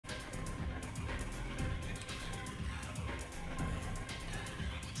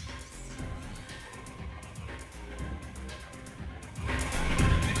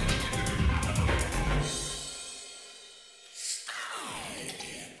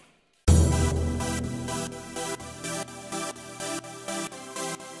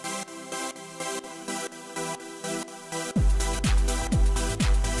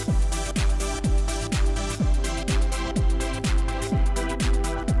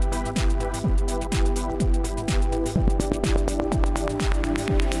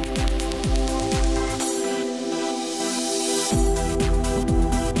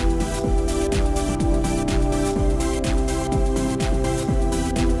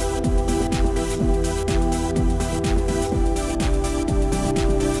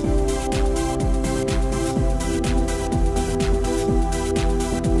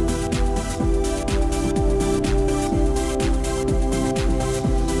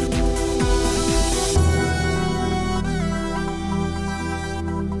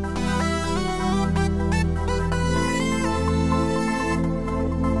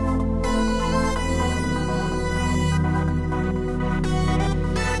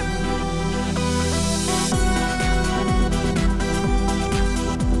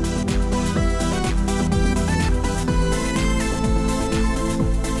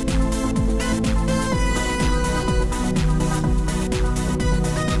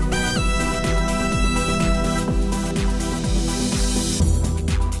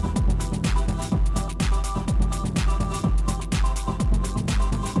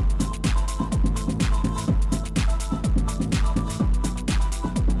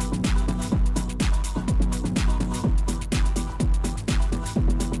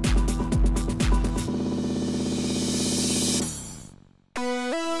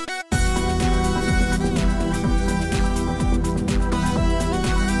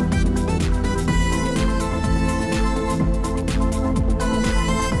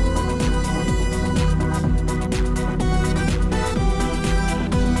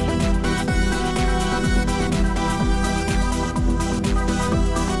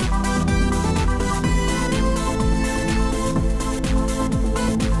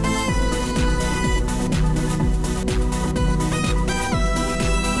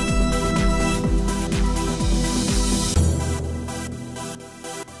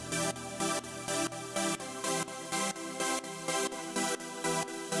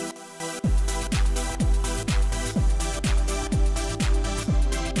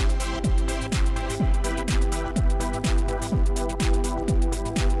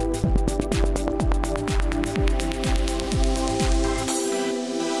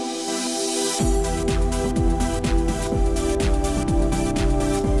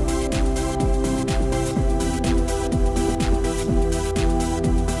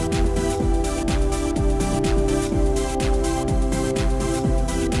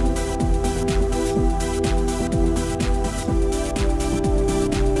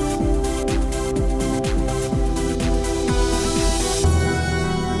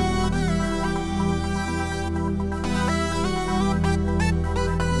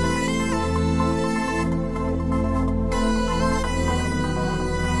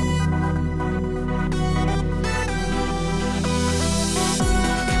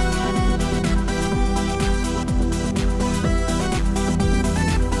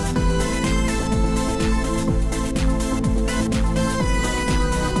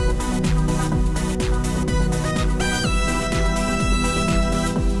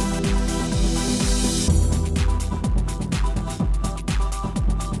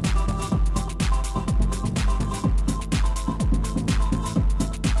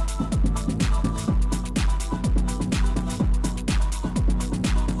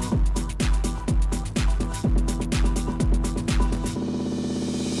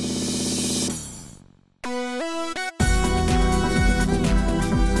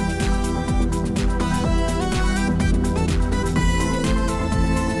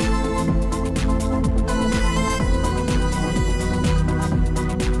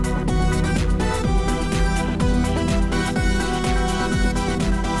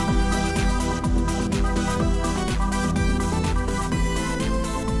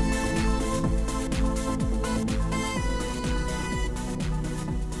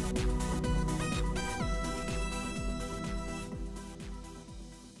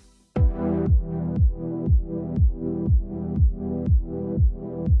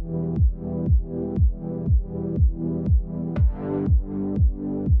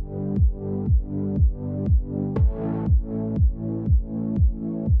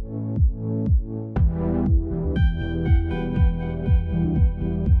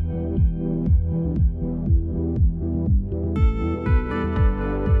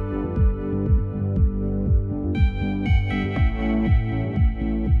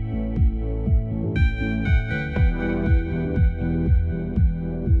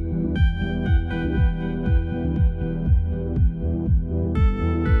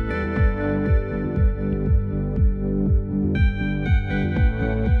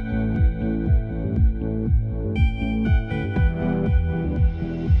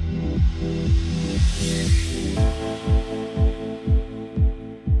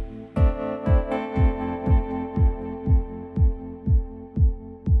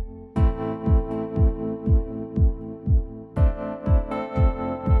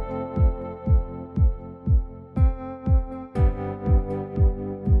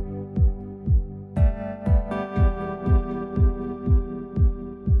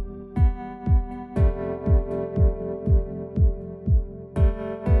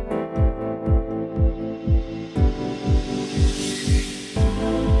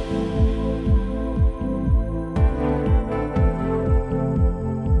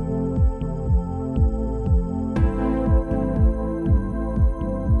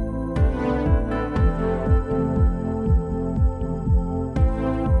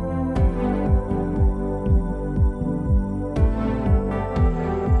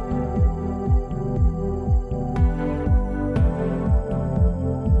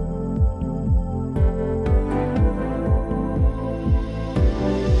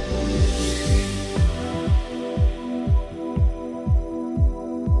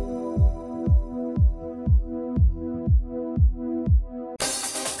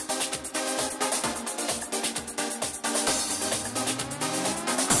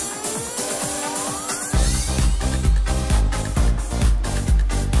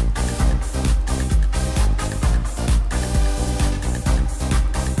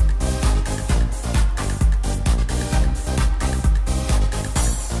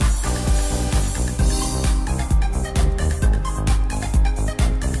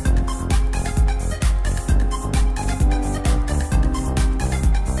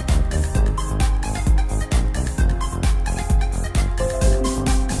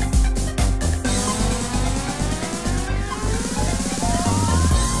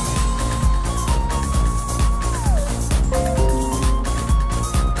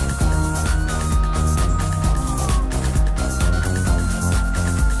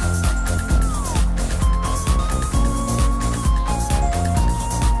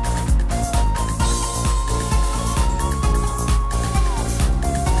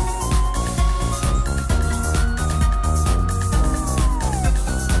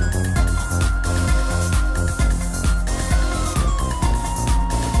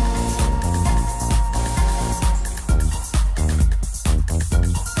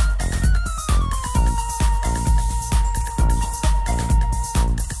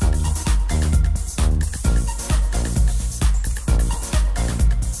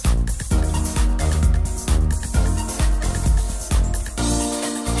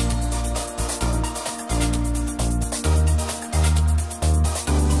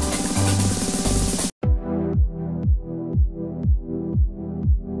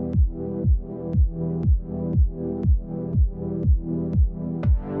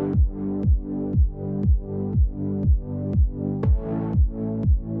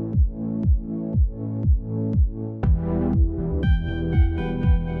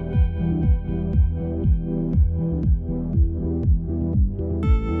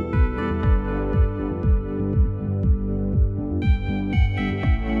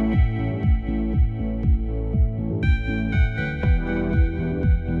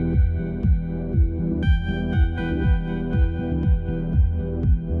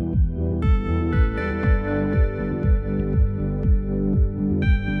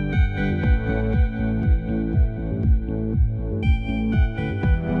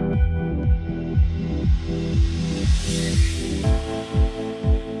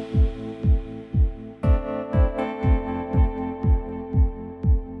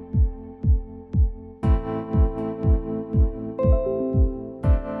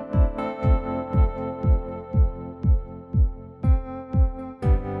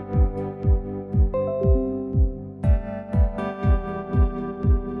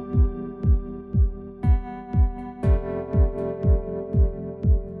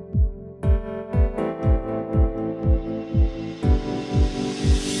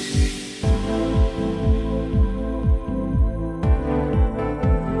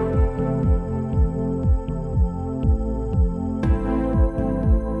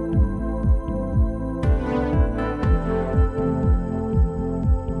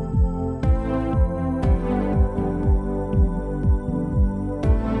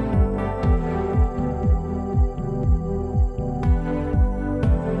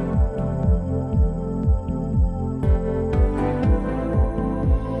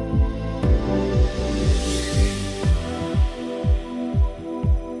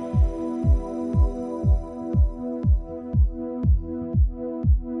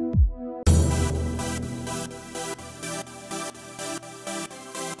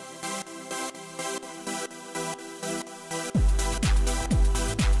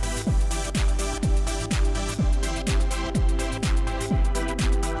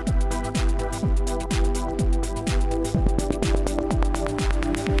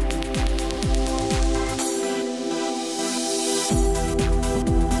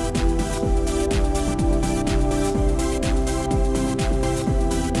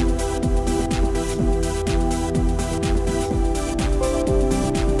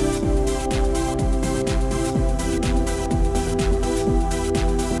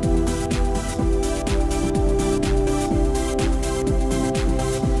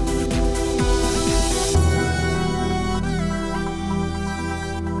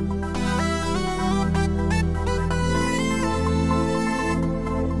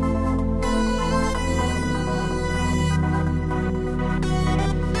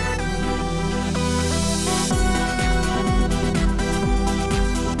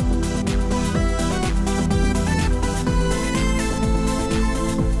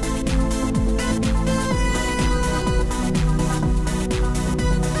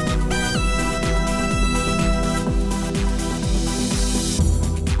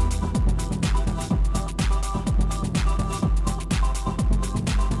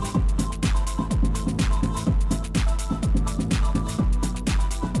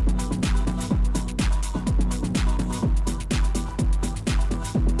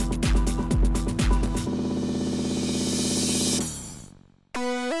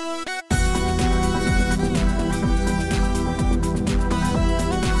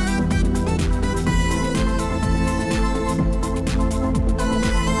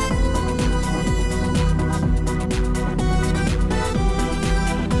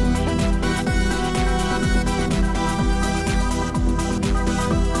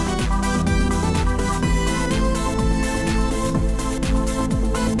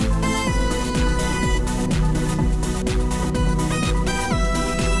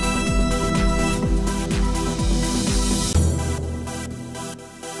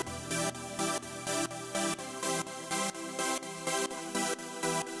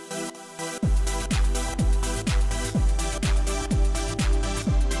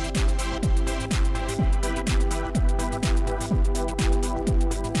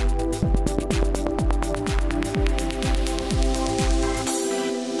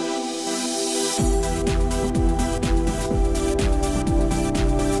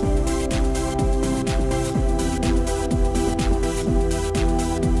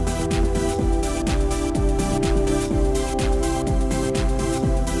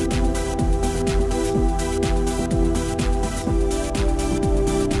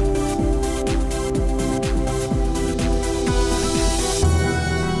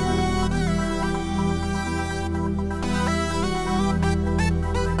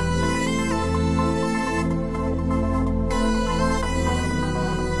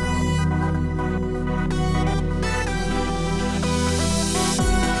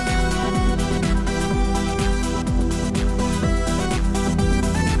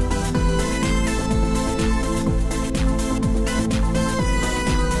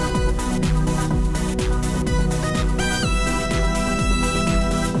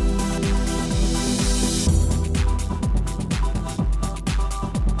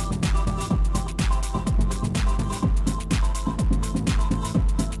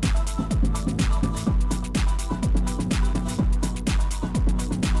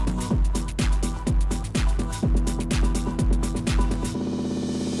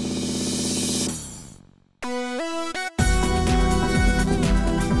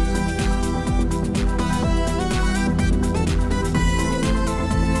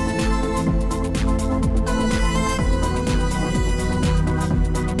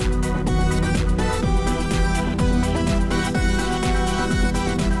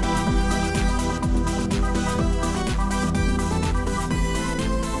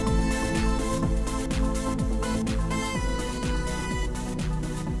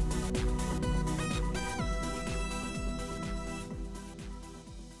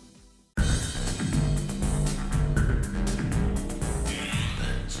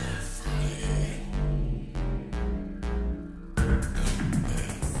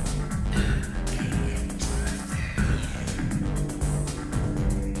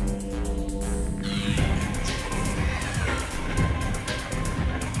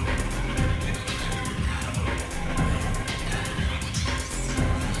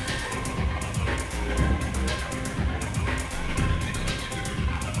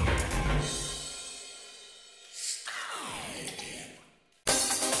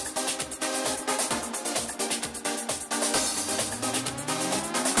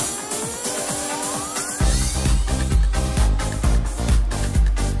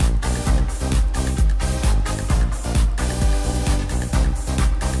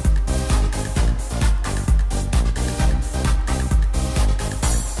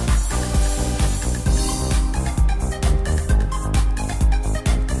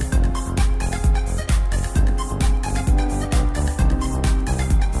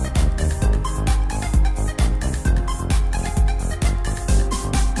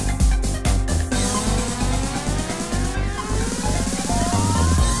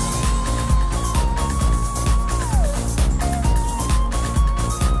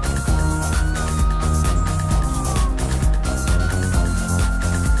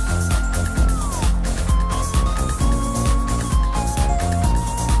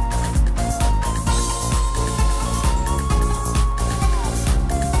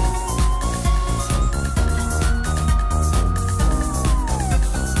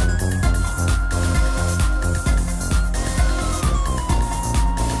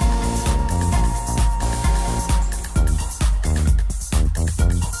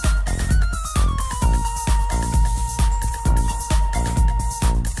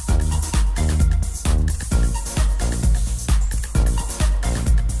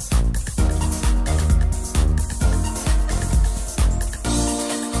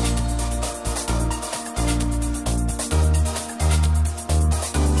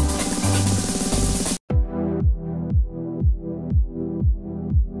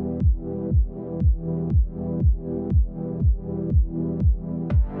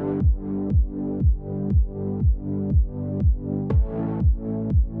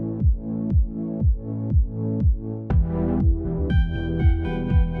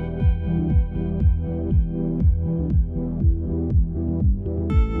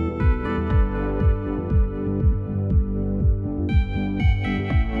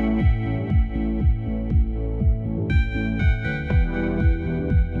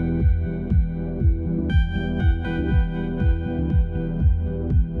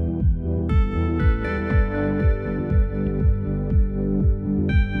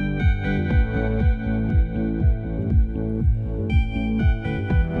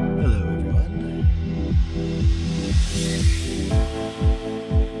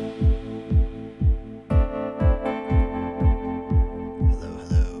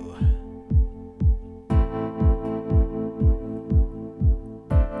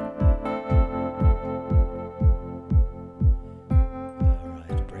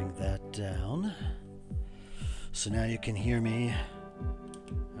So now you can hear me.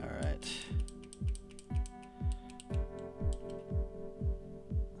 All right.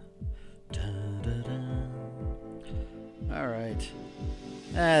 All right.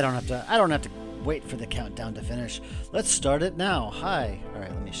 I don't have to wait for the countdown to finish. Let's start it now. Hi. All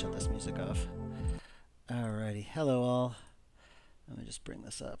right, let me shut this music off. Alrighty. Hello all. Let me just bring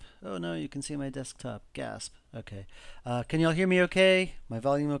this up. Oh no, you can see my desktop. Gasp. Okay. Can y'all hear me okay? My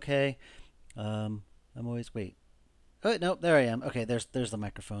volume okay? I'm always wait. Oh no, there I am. Okay, there's the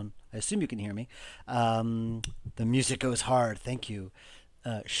microphone. I assume you can hear me. The music goes hard. Thank you.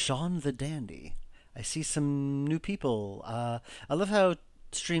 Sean the Dandy. I see some new people. I love how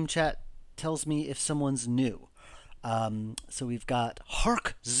Stream Chat tells me if someone's new. So we've got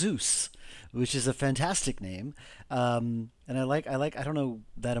Hark Zeus, which is a fantastic name. And I like I don't know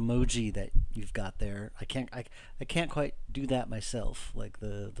that emoji that you've got there. I can't quite do that myself. Like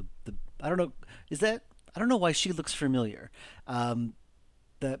the I don't know, is that, I don't know why she looks familiar.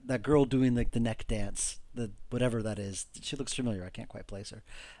 That girl doing like the neck dance, the whatever that is, she looks familiar. I can't quite place her.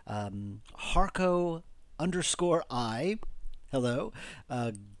 Harko underscore I, hello.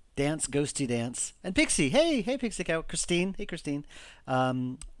 Dance Ghosty Dance, and Pixie. Hey Pixie Cow. Christine. Hey Christine.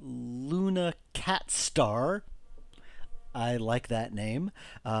 Luna Cat Star. I like that name.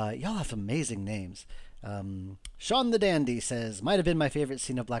 Y'all have amazing names. Sean the Dandy says, might have been my favorite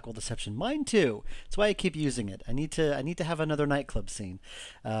scene of Blackwell Deception. Mine too. That's why I keep using it. I need to have another nightclub scene.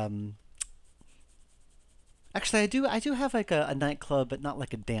 Actually, I do have like a nightclub, but not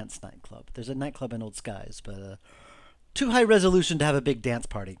like a dance nightclub. There's a nightclub in Old Skies, but too high resolution to have a big dance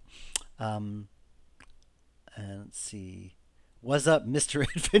party. And let's see. What's up, Mr.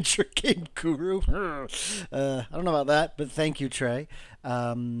 Adventure Game Guru? I don't know about that, but thank you, Trey.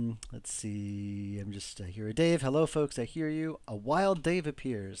 Let's see. I'm just here. Dave, hello, folks. I hear you. A wild Dave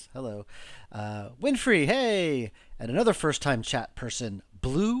appears. Hello. Winfrey, hey. And another first-time chat person,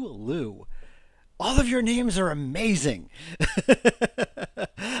 Blue Lou. All of your names are amazing.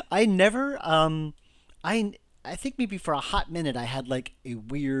 I never, I think maybe for a hot minute I had like a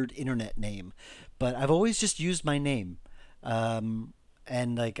weird internet name, but I've always just used my name.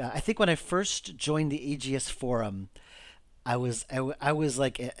 And like I think when I first joined the AGS forum, I was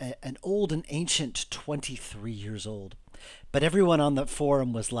like an old and ancient 23 years old, but everyone on the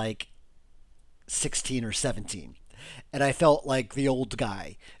forum was like 16 or 17, and I felt like the old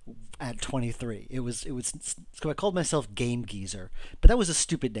guy at 23. It was so I called myself Game Geezer, but that was a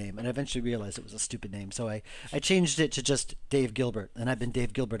stupid name, and I eventually realized it was a stupid name, so I changed it to just Dave Gilbert, and I've been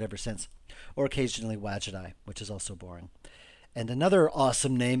Dave Gilbert ever since, or occasionally Wadgetai, which is also boring. And another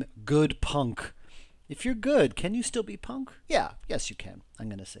awesome name, Good Punk. If you're good, can you still be punk? Yeah, yes you can. I'm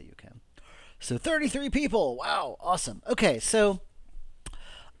gonna say you can. So 33 people. Wow, awesome. Okay, so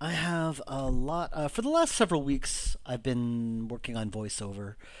I have a lot. For the last several weeks, I've been working on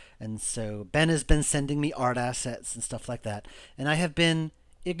voiceover. And so Ben has been sending me art assets and stuff like that. And I have been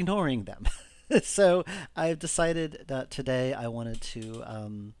ignoring them. So I've decided that today I wanted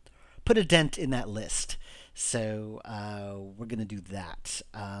to put a dent in that list. So we're going to do that.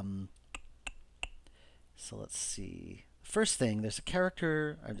 So let's see. First thing, there's a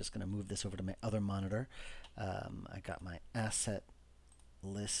character. I'm just going to move this over to my other monitor. I got my asset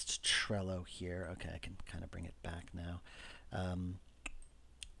list Trello here. Okay, I can kind of bring it back now.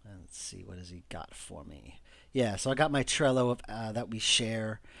 Let's see, what has he got for me? Yeah, so I got my Trello of, that we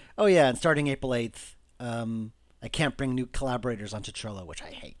share. Oh yeah, and starting April 8th, I can't bring new collaborators onto Trello, which I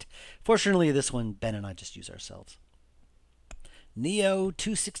hate. Fortunately, this one, Ben and I just use ourselves.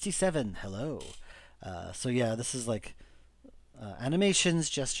 Neo267, hello. So yeah, this is like animations,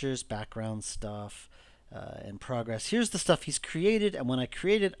 gestures, background stuff, in progress. Here's the stuff he's created, and when I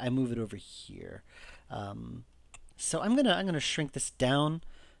create it, I move it over here. So I'm gonna shrink this down,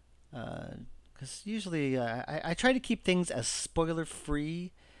 because usually I try to keep things as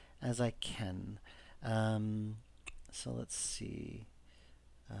spoiler-free as I can. So let's see.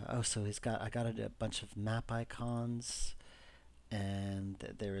 Oh, so I got a bunch of map icons, and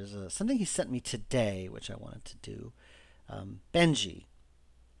there is something he sent me today, which I wanted to do. Benji.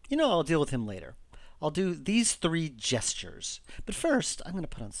 You know, I'll deal with him later. I'll do these 3 gestures. But first, I'm going to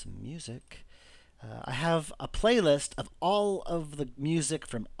put on some music. I have a playlist of all of the music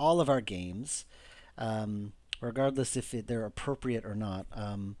from all of our games, regardless if they're appropriate or not.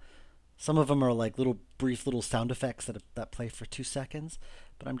 Some of them are like brief little sound effects that play for 2 seconds,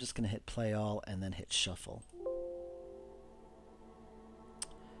 but I'm just going to hit play all and then hit shuffle.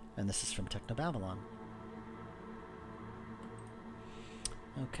 And this is from Techno Babylon.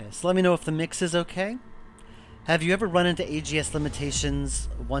 Okay, so let me know if the mix is okay. Have you ever run into AGS limitations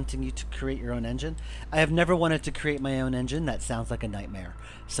wanting you to create your own engine? I have never wanted to create my own engine. That sounds like a nightmare.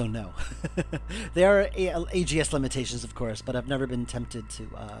 So no. There are AGS limitations, of course, but I've never been tempted to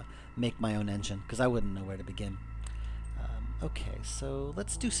make my own engine because I wouldn't know where to begin. Okay, so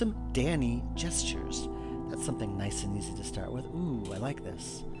let's do some Danny gestures. That's something nice and easy to start with. Ooh, I like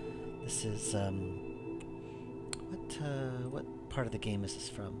this. This is, what part of the game is this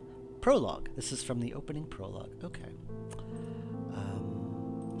from? Prologue. This is from the opening prologue. Okay.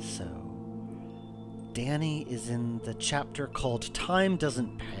 So, Danny is in the chapter called Time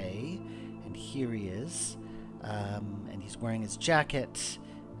Doesn't Pay, and here he is, and he's wearing his jacket.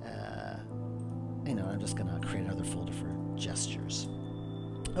 I'm just gonna create another folder for gestures.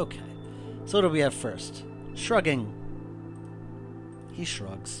 Okay. So what do we have first? Shrugging. He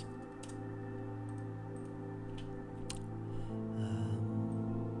shrugs.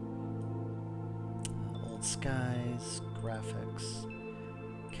 Old skies, graphics,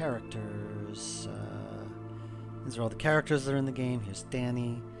 characters. These are all the characters that are in the game. Here's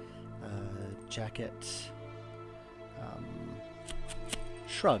Danny. Jacket.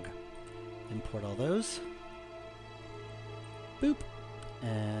 Shrug. Import all those. Boop.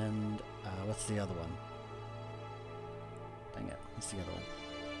 And what's the other one? Dang it. What's the other one?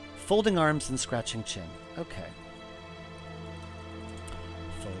 Folding arms and scratching chin. Okay.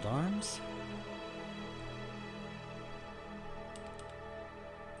 Fold arms.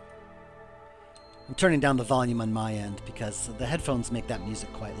 I'm turning down the volume on my end because the headphones make that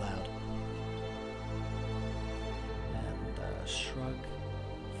music quite loud. And shrug.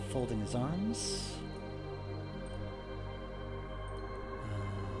 Folding his arms.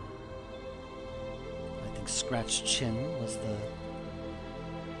 I think scratch chin was the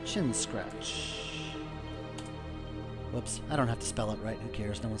chin scratch. Whoops, I don't have to spell it right. Who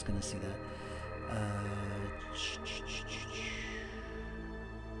cares? No one's going to see that.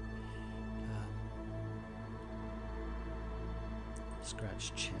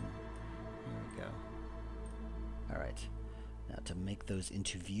 Scratch chin. There we go. All right. Now to make those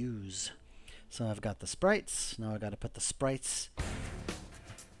into views. So I've got the sprites. Now I've got to put the sprites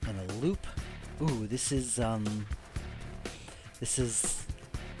in a loop. Ooh, this is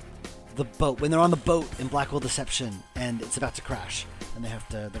the boat. When they're on the boat in Blackwell Deception and it's about to crash and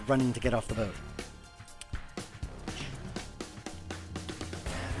they're running to get off the boat.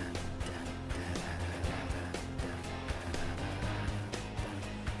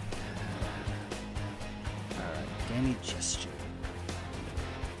 Alright, Danny gesture.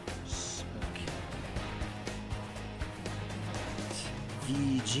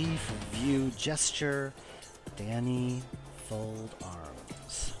 VG for view gesture. Danny fold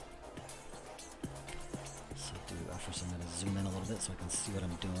arms. So first I'm going to zoom in a little bit so I can see what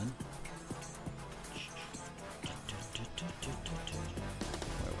I'm doing.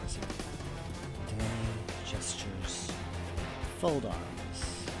 Where was it? Danny gestures. Fold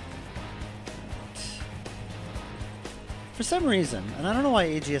arms. Right. For some reason, and I don't know why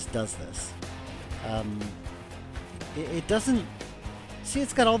AGS does this, it doesn't. See,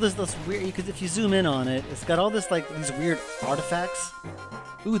 it's got all this weird. If you zoom in on it, it's got all this these weird artifacts.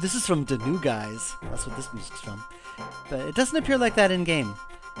 Ooh, this is from the New Guys. That's what this music's from. But it doesn't appear like that in game.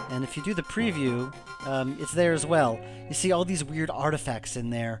 And if you do the preview, it's there as well. You see all these weird artifacts in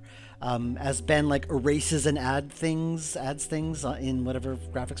there, as Ben erases and adds things in whatever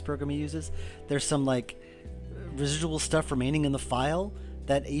graphics program he uses. There's some residual stuff remaining in the file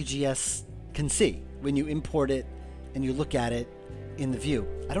that AGS can see when you import it and you look at it in the view.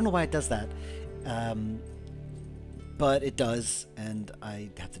 I don't know why it does that, but it does, and I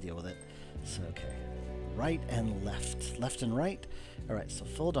have to deal with it. So, okay. Right and left. Left and right. Alright, so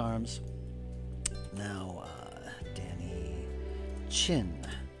fold arms. Now, Danny Chin.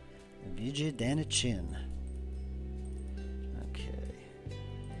 Vijay Danny Chin. Okay.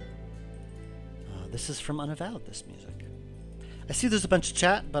 This is from Unavowed, this music. I see there's a bunch of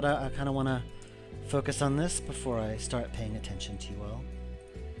chat, but I kind of want to focus on this before I start paying attention to you all.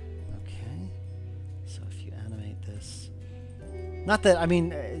 Okay. So if you animate this. Not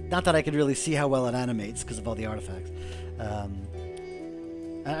that I could really see how well it animates because of all the artifacts.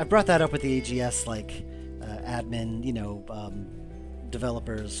 I brought that up with the AGS admin,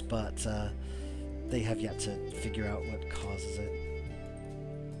 developers, but they have yet to figure out what causes it.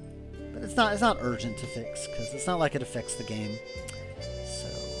 But it's not urgent to fix because it's not like it affects the game. So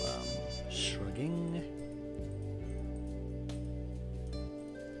shrugging.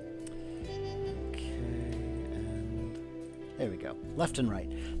 There we go. Left and right.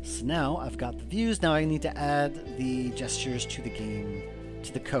 So now I've got the views. Now I need to add the gestures to the game,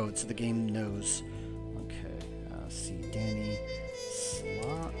 to the code, so the game knows. Okay. Danny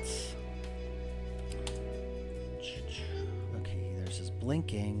Slot. Okay, there's his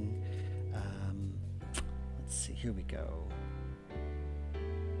blinking. Let's see, here we go.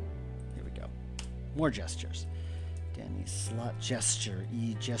 Here we go. More gestures. Danny Slot gesture,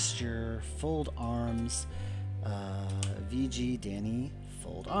 E gesture, fold arms, VG Danny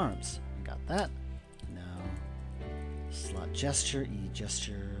fold arms. I got that. Now slot gesture, E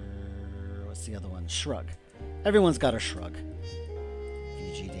gesture. What's the other one? Shrug. Everyone's got a shrug.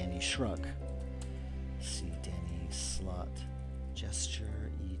 VG Danny shrug. C Danny slot gesture,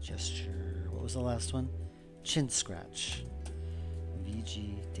 E gesture. What was the last one? Chin scratch.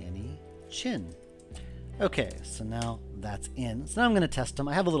 VG Danny chin. Okay, so now that's in. So now I'm going to test them.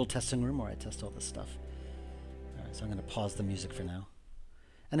 I have a little testing room where I test all this stuff. All right, so I'm going to pause the music for now.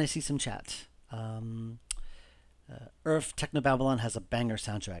 And I see some chat. Earth Technobabylon has a banger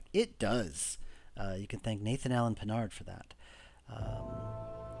soundtrack. It does. You can thank Nathan Allen Pinard for that. All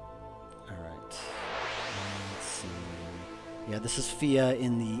right. Let's see. Yeah, this is FIA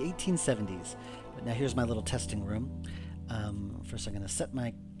in the 1870s. But now here's my little testing room. First I'm going to set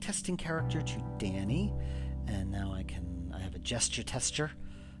my testing character to Danny, and now I have a gesture tester.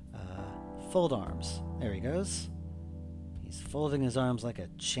 Fold arms. There he goes. He's folding his arms like a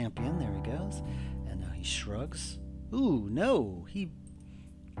champion. There he goes. And now he shrugs. Ooh, no.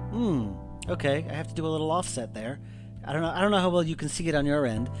 Okay, I have to do a little offset there. I don't know how well you can see it on your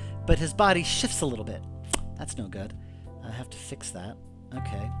end, but his body shifts a little bit. That's no good. I have to fix that.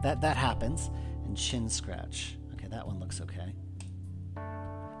 Okay, that happens. And chin scratch. Okay, that one looks okay.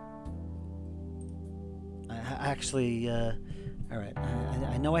 I actually, all right,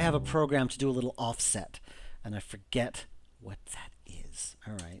 I know I have a program to do a little offset, and I forget what that is.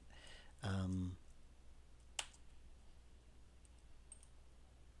 All right.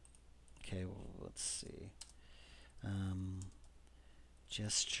 Okay, well, let's see.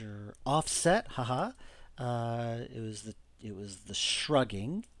 Gesture offset, haha. It was the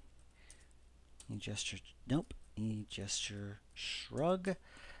shrugging. E gesture, nope. E gesture shrug.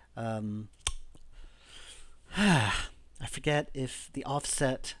 I forget if the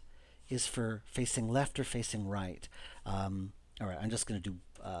offset is for facing left or facing right. All right, I'm just going to do,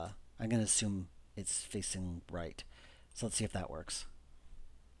 I'm going to assume it's facing right. So let's see if that works.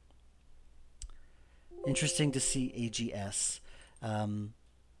 Interesting to see AGS.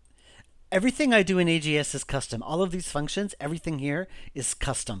 Everything I do in AGS is custom. All of these functions, everything here is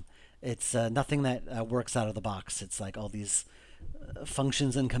custom. It's nothing that works out of the box. It's like all these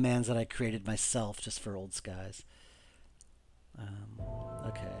functions and commands that I created myself just for old skies.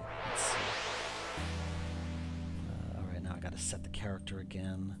 Okay, let's see. All right, now I got to set the character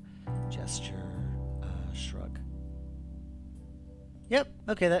again. Gesture, shrug. Yep,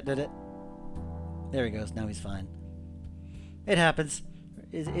 okay, that did it. There he goes. Now he's fine. It happens.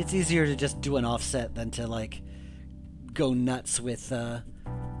 It's easier to just do an offset than to like go nuts with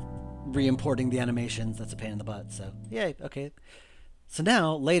re-importing the animations. That's a pain in the butt. So yay, okay. So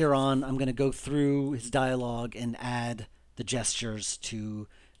now later on, I'm going to go through his dialogue and add the gestures to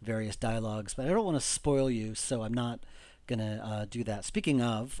various dialogues. But I don't want to spoil you, so I'm not going to do that. Speaking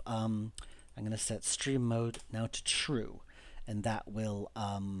of, I'm going to set stream mode now to true, and that will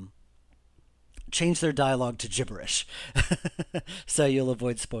change their dialogue to gibberish. So you'll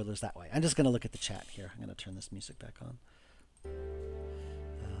avoid spoilers that way. I'm just going to look at the chat here. I'm going to turn this music back on.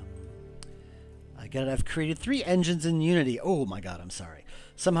 I get it. I've created 3 engines in Unity. Oh my god, I'm sorry.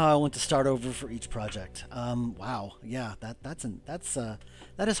 Somehow I want to start over for each project. Wow. Yeah, that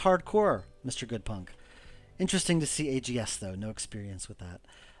is hardcore, Mr. Goodpunk. Interesting to see AGS though. No experience with that.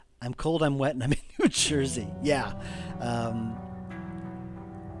 I'm cold, I'm wet, and I'm in New Jersey. Yeah. I'm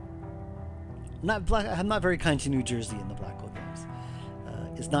not very kind to New Jersey in the Blackwell games.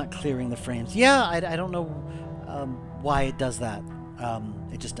 Is not clearing the frames. Yeah, I don't know why it does that.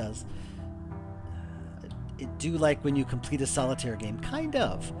 It just does. It do like when you complete a solitaire game. Kind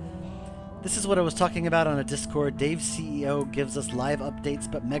of. This is what I was talking about on a Discord. Dave's CEO gives us live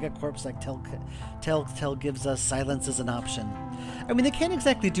updates, but megacorps like Telltale gives us silence as an option. I mean, they can't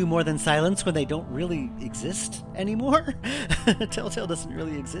exactly do more than silence when they don't really exist anymore. Telltale doesn't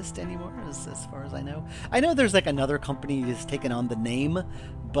really exist anymore, as far as I know. I know there's like another company that's taken on the name,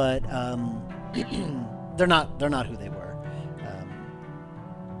 but they're not who they were.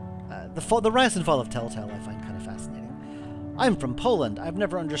 The rise and fall of Telltale I find kind of fascinating. I'm from Poland. I've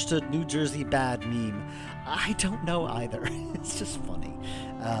never understood New Jersey bad meme. I don't know either. It's just funny.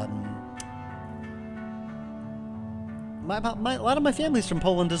 A lot of my family's from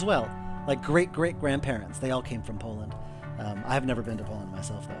Poland as well. Like great-great-grandparents. They all came from Poland. I've never been to Poland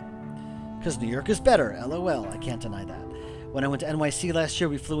myself, though. Because New York is better. LOL. I can't deny that. When I went to NYC last year,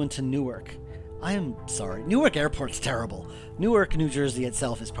 we flew into Newark. I am sorry. Newark Airport's terrible. Newark, New Jersey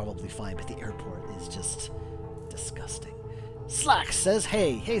itself is probably fine, but the airport is just disgusting. Slacks says,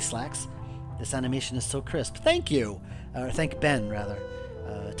 hey. Hey, Slacks. This animation is so crisp. Thank you. Thank Ben, rather.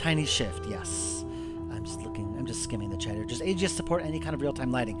 Tiny shift, yes. I'm just looking. I'm just skimming the chat here. Does AGS support any kind of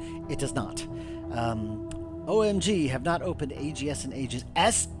real-time lighting? It does not. OMG, have not opened AGS in ages.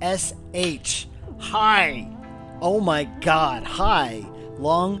 SSH. Hi. Oh my god. Hi.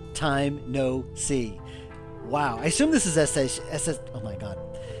 Long time no see. Wow. I assume this is SS. Oh my god.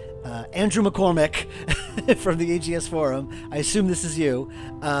 Andrew McCormick from the AGS forum. I assume this is you.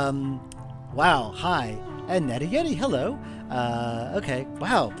 Wow. Hi. And Nettie Yeti. Hello. Okay.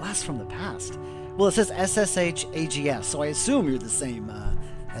 Wow. Blast from the past. Well, it says SSH AGS, so I assume you're the same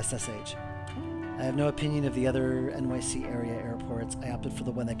SSH. I have no opinion of the other NYC area airports. I opted for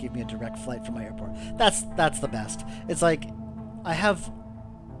the one that gave me a direct flight from my airport. That's the best. It's like I have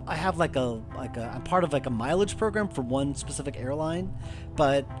like I'm part of like a mileage program for one specific airline,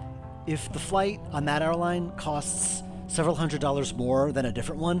 but if the flight on that airline costs several $100s more than a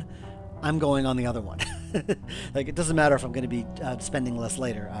different one, I'm going on the other one. Like, it doesn't matter if I'm going to be spending less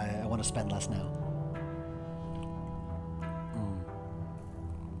later. I want to spend less now.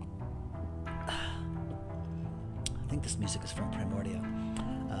 I think this music is from Primordia.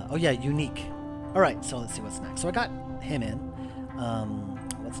 Oh yeah, Unique. All right, so let's see what's next. So I got him in.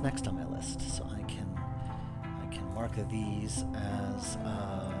 What's next on my list? So I can mark these as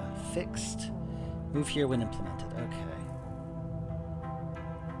fixed. Move here when implemented. Okay.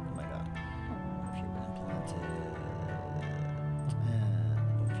 Oh my god. Move here when implemented.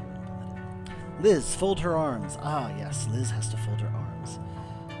 And move here when implemented. Liz, fold her arms. Ah, yes. Liz has to fold her arms.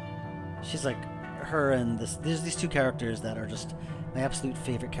 She's like her and this. There's these two characters that are just my absolute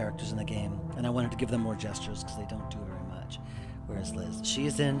favorite characters in the game, and I wanted to give them more gestures because they don't do very much. Whereas Liz, she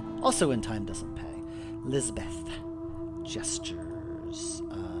is also in Time Doesn't Pay. Lizbeth, gestures.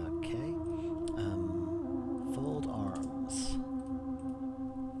 Okay. Fold arms.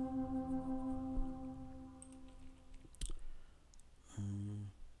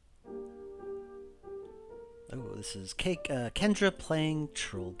 Oh, this is Kendra playing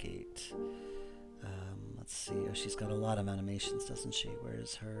Trollgate. Let's see. Oh, she's got a lot of animations, doesn't she?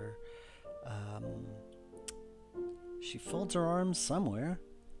 Where's her? She folds her arms somewhere.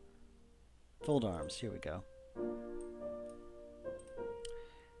 Fold arms. Here we go.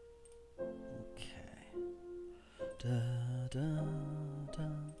 Okay. Da da da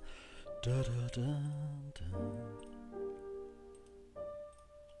da da da da.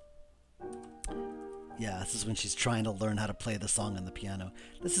 Yeah, this is when she's trying to learn how to play the song on the piano.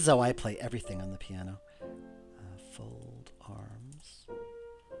 This is how I play everything on the piano. Fold arms.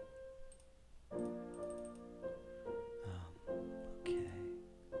 Okay.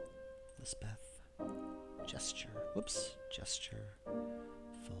 Lisbeth. Gesture. Whoops. Gesture.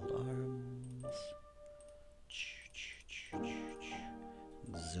 Fold arms.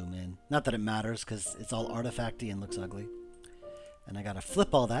 Zoom in. Not that it matters, because it's all artifacty and looks ugly. And I gotta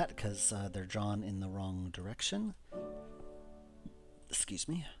flip all that, because they're drawn in the wrong direction. Excuse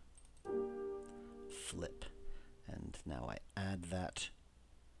me. Flip. And now I add that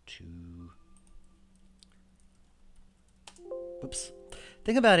to... Whoops.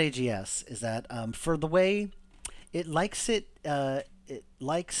 Thing about AGS is that for the way it likes it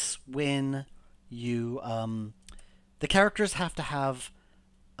likes when you the characters have to have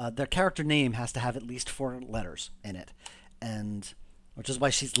their character name has to have at least 4 letters in it, and which is why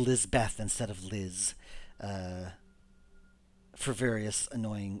she's Lizbeth instead of Liz, for various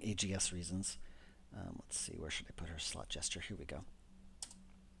annoying AGS reasons. Let's see, where should I put her slot gesture? Here we go.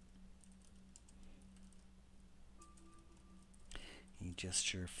 E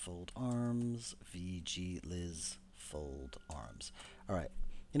gesture, fold arms, VG Liz, fold arms. All right.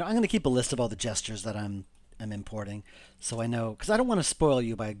 You know, I'm going to keep a list of all the gestures that I'm importing, so I know, because I don't want to spoil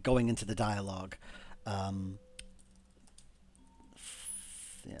you by going into the dialogue.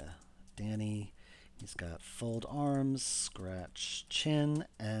 Yeah, Danny, he's got fold arms, scratch chin,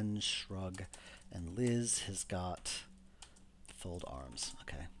 and shrug. And Liz has got fold arms.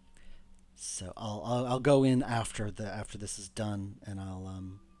 Okay, so I'll go in after this is done, and I'll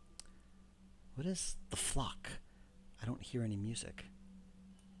what is the flock? I don't hear any music.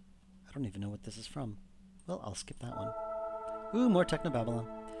 I don't even know what this is from. Well, I'll skip that one. Ooh, more Technobabylon.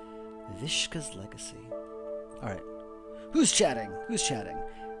 Vishka's Legacy. All right, who's chatting? Who's chatting?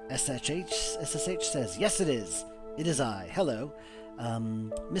 SSH says yes, it is. It is I. Hello.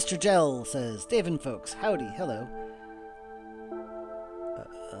 Mr. Gel says, Dave and folks, howdy, hello.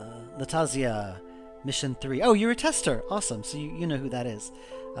 Latazia, Mission 3. Oh, you're a tester. Awesome. So you know who that is.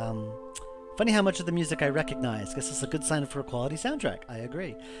 Funny how much of the music I recognize. Guess it's a good sign for a quality soundtrack. I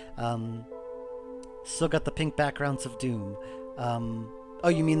agree. Still got the pink backgrounds of Doom. Oh,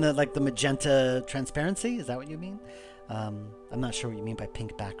 you mean the magenta transparency? Is that what you mean? I'm not sure what you mean by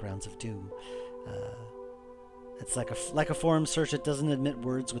pink backgrounds of Doom. It's like a forum search. It doesn't admit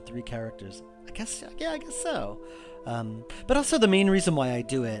words with 3 characters. I guess so. But also the main reason why I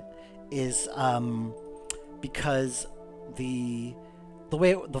do it is because the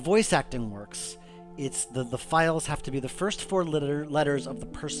way the voice acting works, it's the files have to be the first 4 letters of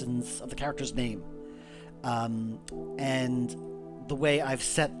the character's name. And the way I've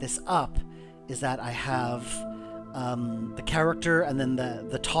set this up is that I have the character and then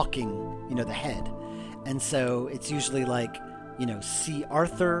the talking, the head. And so it's usually like, C.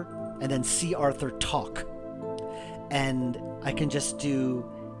 Arthur and then C. Arthur talk. And I can just do,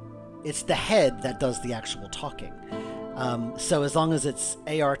 it's the head that does the actual talking. So as long as it's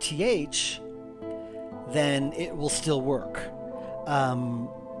ARTH, then it will still work.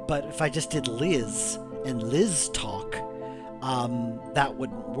 But if I just did Liz and Liz talk, that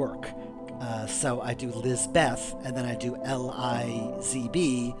wouldn't work. So I do Lizbeth and then I do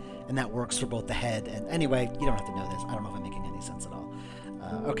LIZB, and that works for both the head and... Anyway, you don't have to know this. I don't know if I'm making any sense at all.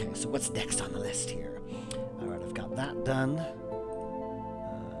 Okay, so what's next on the list here? All right, I've got that done.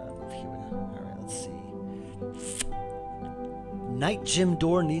 All right, let's see. Night gym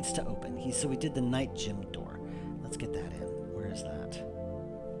door needs to open. So we did the night gym door. Let's get that in. Where is that?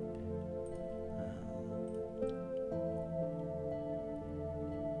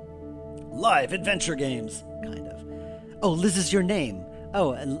 Live adventure games, kind of. Oh, Liz is your name.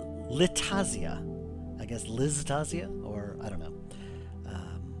 Oh, and Litazia. I guess Liztazia, or I don't know.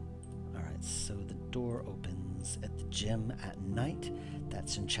 All right, so the door opens at the gym at night.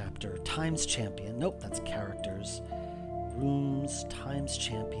 That's in chapter Times Champion. Nope, that's characters. Rooms, Times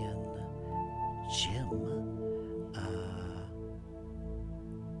Champion, gym.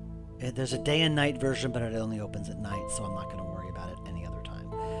 There's a day and night version, but it only opens at night, so I'm not going to worry about it any other time.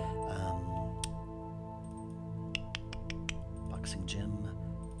 Boxing gym,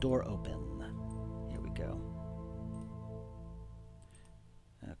 door open. Here we go.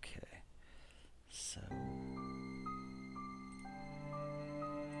 Okay, so I'm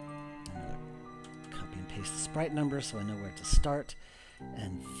going to copy and paste the sprite number so I know where to start.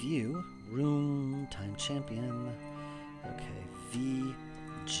 And view, room, time champion. Okay, V,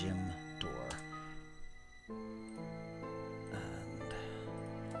 gym door. And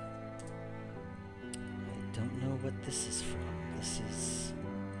I don't know what this is from.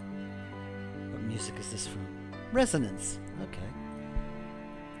 What music is this from? Resonance. Okay.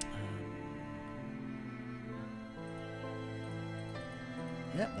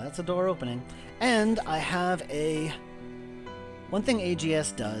 Yep, that's a door opening. And I have one thing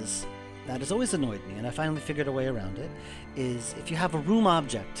AGS does that has always annoyed me, and I finally figured a way around it, is if you have a room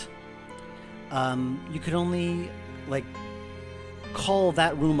object, you can only call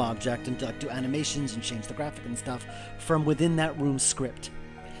that room object and do animations and change the graphic and stuff from within that room script.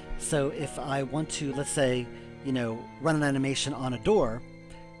 So if I want to, let's say, run an animation on a door,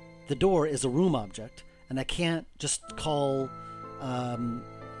 the door is a room object, and I can't just call,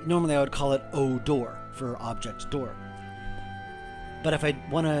 normally I would call it O door for object door. But if I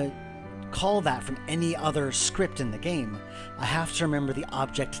want to call that from any other script in the game, I have to remember the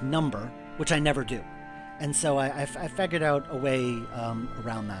object number, which I never do. And so I figured out a way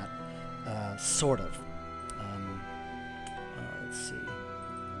around that, sort of. Let's see.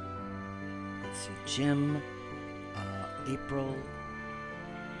 Jim, April.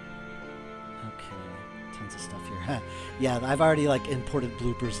 Okay, tons of stuff here. Yeah, I've already imported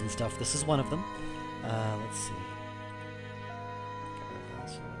bloopers and stuff. This is one of them. Let's see.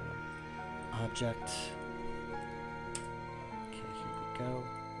 Object. Okay, here we go.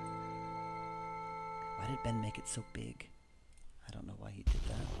 Why did Ben make it so big? I don't know why he did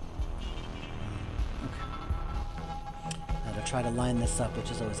that. Okay. Now to try to line this up, which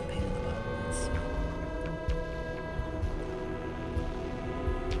is always a pain in the butt. Let's see.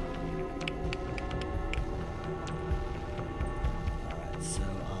 Alright, so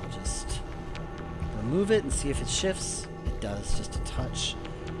I'll just remove it and see if it shifts. It does, just a touch.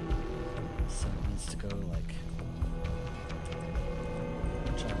 So it needs to go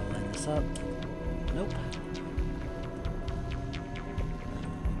try to line this up. Nope.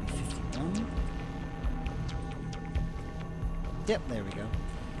 Maybe 51. Yep, there we go.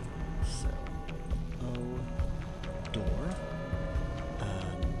 So, O, door.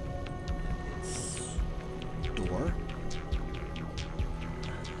 It's door.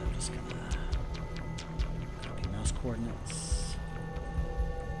 I'll just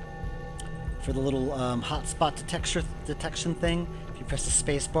for the little hotspot detection thing. If you press the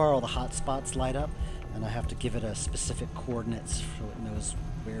space bar, all the hotspots light up, and I have to give it a specific coordinates so it knows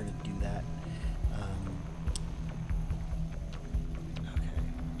where to do that. Okay.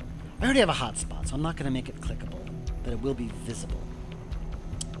 I already have a hotspot, so I'm not going to make it clickable, but it will be visible.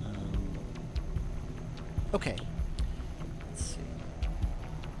 Okay. Let's see.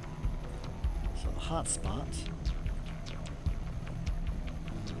 So the hotspot.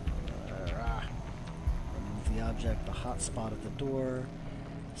 Remove the object, the hotspot at the door.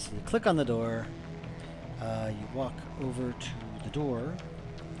 So you click on the door. You walk over to the door,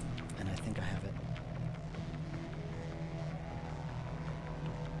 and I think I have it.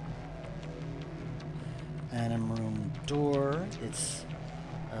 Anim room door. It's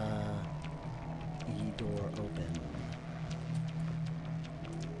E-door open.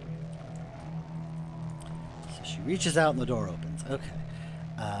 So she reaches out and the door opens. Okay.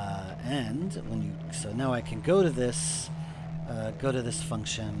 And when you, so now I can go to this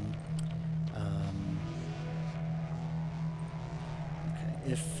function. Okay.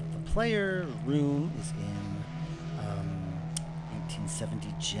 If the player room is in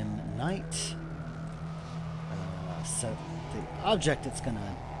 1870 gym night, so the object it's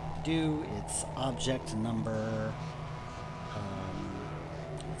gonna do, its object number,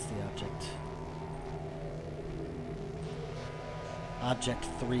 what's the object? Object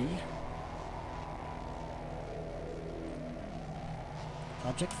 3.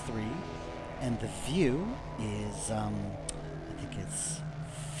 Object 3, and the view is, I think it's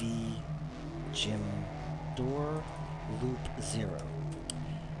V gym door loop 0.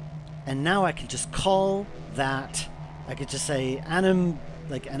 And now I can just call that, I could just say anim,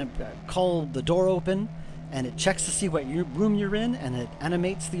 call the door open, and it checks to see what room you're in, and it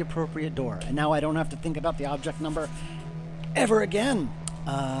animates the appropriate door. And now I don't have to think about the object number ever again.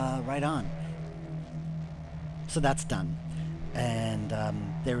 Right on. So that's done. And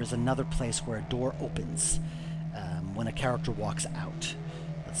there is another place where a door opens when a character walks out.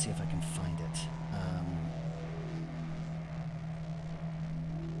 Let's see if I can find it.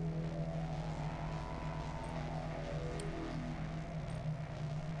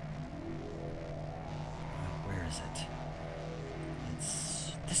 Where is it?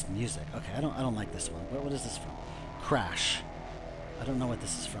 It's this music. Okay, I don't like this one. What is this from? Crash. I don't know what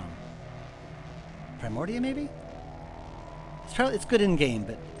this is from. Primordia, maybe? It's good in game,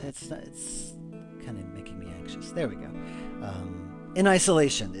 but it's kind of making me anxious. There we go. In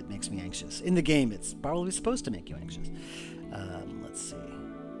isolation, it makes me anxious. In the game, it's probably supposed to make you anxious. Let's see.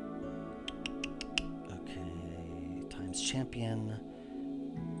 Okay, Times Champion,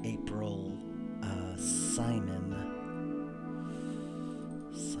 April, Simon.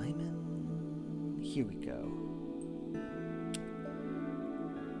 Simon. Here we go.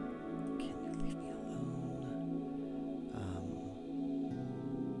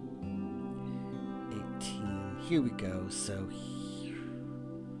 Here we go. So,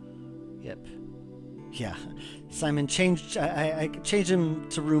 yep, yeah. Simon changed. I changed him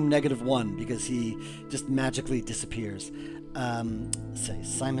to room -1 because he just magically disappears. Say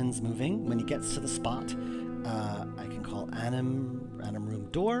Simon's moving. When he gets to the spot, I can call anim room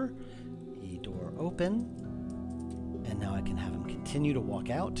door, E door open, and now I can have him continue to walk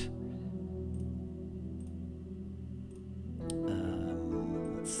out.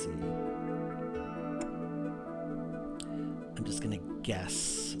 Let's see. I'm just gonna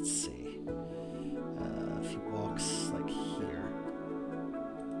guess. Let's see. If he walks like here.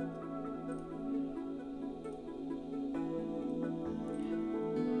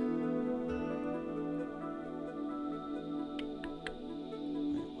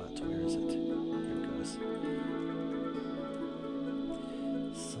 What? Where is it? Here it goes.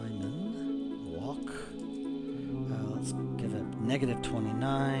 Simon, walk. Let's give it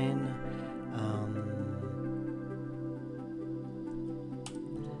 -29.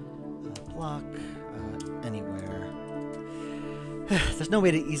 Block anywhere. There's no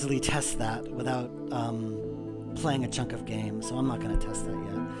way to easily test that without playing a chunk of game, so I'm not going to test that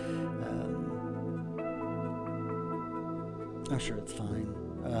yet. I'm sure it's fine.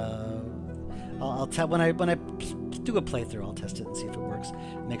 I'll when I do a playthrough, I'll test it and see if it works.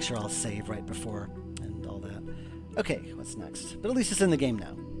 Make sure I'll save right before and all that. Okay, what's next? But at least it's in the game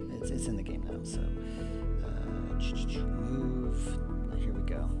now. It's in the game now. So move. Here we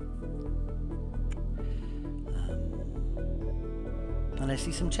go. And I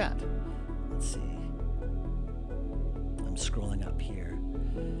see some chat. Let's see. I'm scrolling up here.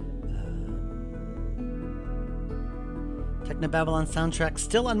 Technobabylon soundtrack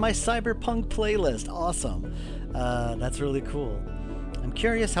still on my Cyberpunk playlist. Awesome. That's really cool. I'm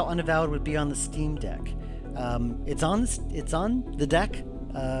curious how Unavowed would be on the Steam Deck. It's on the deck.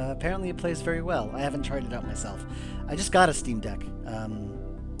 Apparently it plays very well. I haven't tried it out myself. I just got a Steam Deck,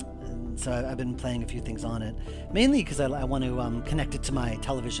 and so I've been playing a few things on it, mainly because I want to connect it to my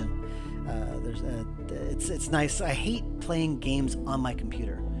television. It's nice. I hate playing games on my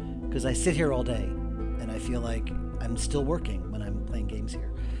computer because I sit here all day, and I feel like I'm still working when I'm playing games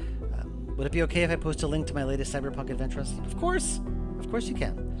here. Would it be okay if I post a link to my latest Cyberpunk adventures? Of course you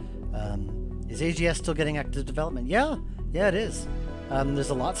can. Is AGS still getting active development? Yeah, it is. There's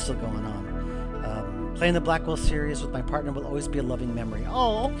a lot still going on. Playing the Blackwell series with my partner will always be a loving memory.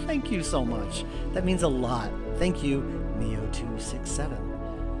 Oh, thank you so much. That means a lot. Thank you, Neo267.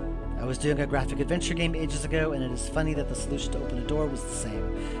 I was doing a graphic adventure game ages ago, and it is funny that the solution to open a door was the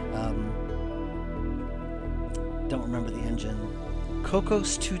same. Don't remember the engine.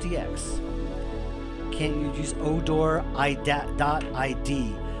 Cocos 2DX. Can't you use odor .id?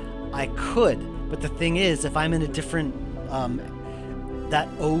 I could, but the thing is, if I'm in a different that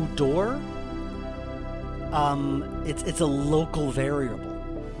odor, it's a local variable,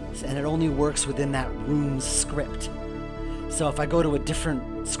 and it only works within that room's script. So if I go to a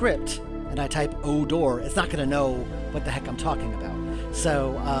different script and I type odor, it's not going to know what the heck I'm talking about.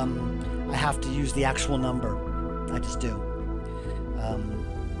 So I have to use the actual number. I just do.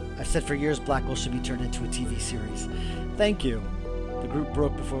 I've said for years Blackwell should be turned into a TV series. Thank you. The group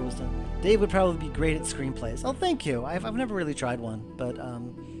broke before it was done. Dave would probably be great at screenplays. Oh, thank you. I've never really tried one, but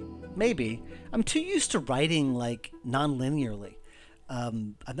maybe. I'm too used to writing like non-linearly.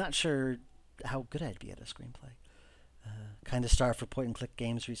 I'm not sure how good I'd be at a screenplay. Kind of starved for point-and-click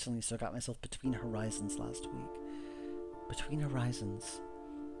games recently, so I got myself Between Horizons last week. Between Horizons.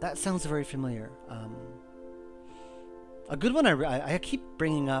 That sounds very familiar. A good one I keep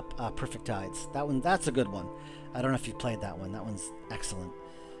bringing up Perfect Tides. That's a good one. I don't know if you've played that one. That one's excellent.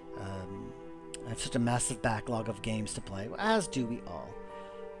 I have such a massive backlog of games to play, as do we all.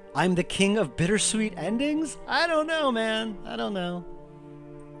 I'm the king of bittersweet endings? I don't know, man. I don't know.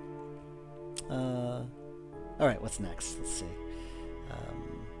 Alright, what's next? Let's see.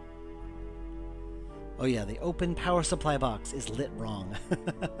 Oh yeah, the open power supply box is lit wrong.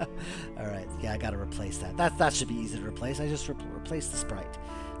 Alright, yeah, I gotta replace that. That should be easy to replace. I just replace the sprite.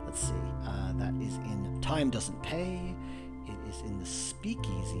 Let's see. That is in Time Doesn't Pay. It is in the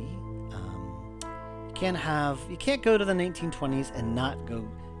Speakeasy. You can't go to the 1920s and not go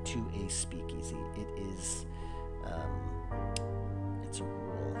to a speakeasy. It is, it's a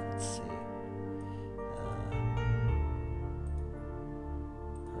rule. Let's see.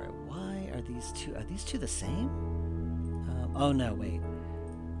 Alright, why are these two the same? Oh no, wait.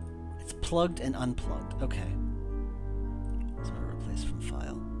 It's plugged and unplugged. Okay. So I'm gonna replace from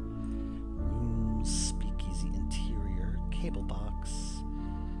file. Rooms, speakeasy interior, cable box,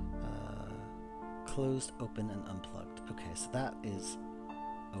 closed, open, and unplugged. Okay, so that is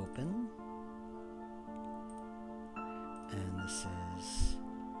open. And this is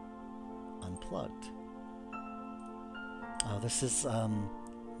unplugged. Oh, this is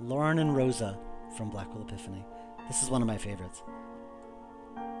Lauren and Rosa from Blackwell Epiphany. This is one of my favorites.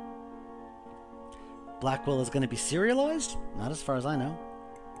 Blackwell is going to be serialized? Not as far as I know.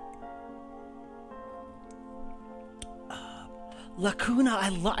 Lacuna,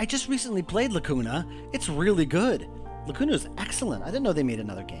 I just recently played Lacuna. It's really good. Lacuna is excellent. I didn't know they made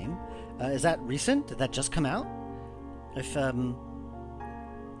another game. Is that recent? Did that just come out? If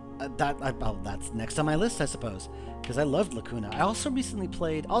that's next on my list, I suppose, because I loved Lacuna. I also recently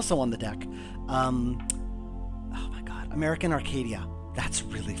played, also on the deck, oh my god, American Arcadia. That's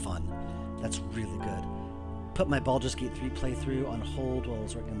really fun. That's really good. Put my Baldur's Gate 3 playthrough on hold while I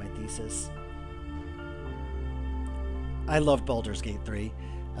was working on my thesis. I loved Baldur's Gate 3.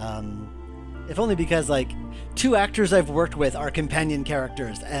 If only because, like, 2 actors I've worked with are companion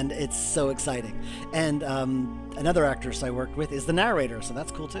characters, and it's so exciting. And another actress I worked with is the narrator, so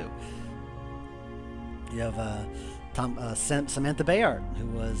that's cool too. You have Samantha Bayard, who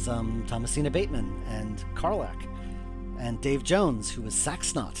was Thomasina Bateman and Karlak, and Dave Jones, who was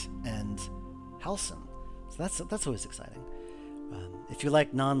Saxnot and Halson. So that's always exciting. If you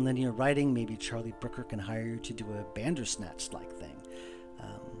like non-linear writing, maybe Charlie Brooker can hire you to do a Bandersnatch-like thing.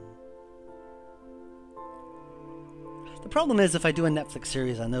 The problem is, if I do a Netflix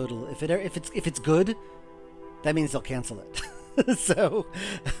series, I know if it's good, that means they'll cancel it. So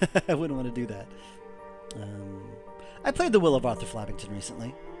I wouldn't want to do that. I played The Will of Arthur Flabbington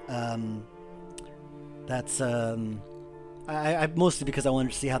recently. That's I mostly because I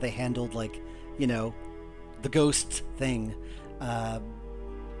wanted to see how they handled, like, you know, the ghost thing. I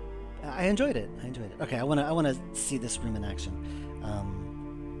enjoyed it. Okay, I wanna see this room in action.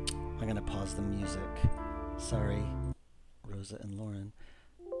 I'm gonna pause the music. Sorry, Rosa and Lauren.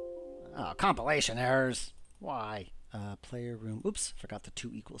 Oh, compilation errors. Why? Player room. Oops, forgot the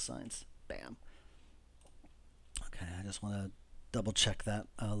 2 equal signs. Bam. Okay, I just want to double check that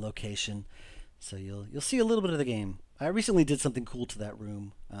location, so you'll see a little bit of the game. I recently did something cool to that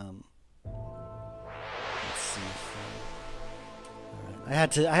room. Let's see. All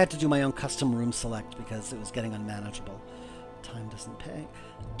right. I had to do my own custom room select because it was getting unmanageable. Time doesn't pay.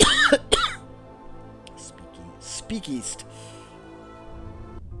 Speak East.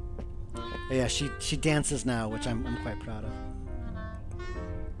 But yeah, she dances now, which I'm quite proud of.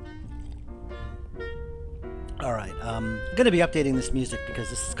 All right, I'm gonna be updating this music because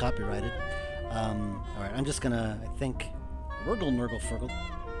this is copyrighted. All right, I'm just gonna, I think, Wurgle Nurgle Furgle.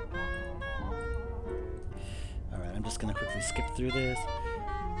 All right, I'm just gonna quickly skip through this.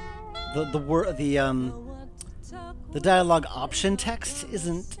 The dialogue option text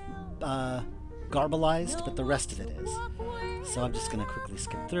isn't garbalized, but the rest of it is. So I'm just gonna quickly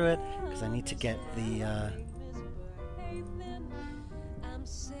skip through it because I need to get the.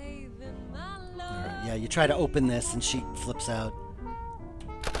 Alright, yeah, you try to open this and she flips out.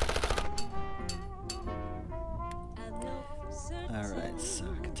 Alright, so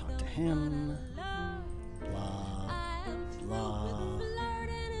I can talk to him. Blah, blah.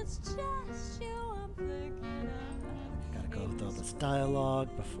 Gotta go through all this dialogue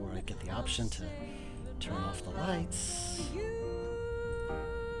before I get the option to turn off the lights.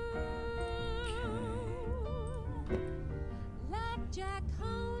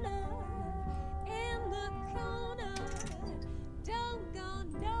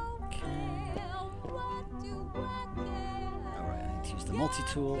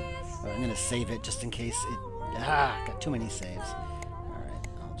 Multi-tool. Right, I'm going to save it just in case it... got too many saves. Alright,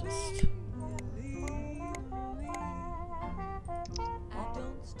 I'll just...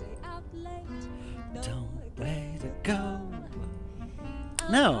 Don't way to go.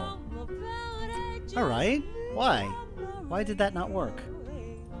 No. Alright. Why? Why did that not work?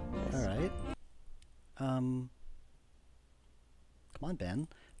 Alright. Come on, Ben.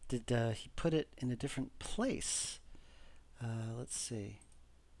 Did he put it in a different place? Let's see.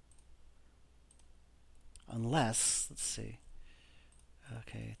 Unless, let's see.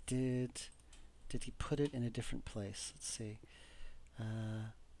 Okay, did he put it in a different place? Let's see.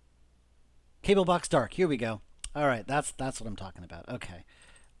 Cable box dark. Here we go. All right, that's what I'm talking about. Okay,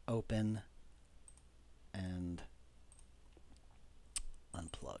 open and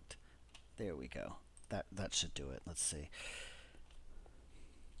unplugged. There we go. That should do it. Let's see.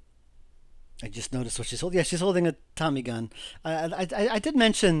 I just noticed what she's holding. Yeah, she's holding a Tommy gun. I did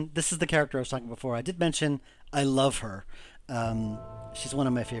mention, this is the character I was talking before. I did mention I love her. She's one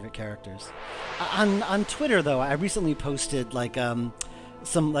of my favorite characters. On Twitter, though, I recently posted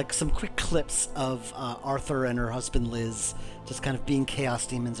some quick clips of Arthur and her husband Liz just kind of being chaos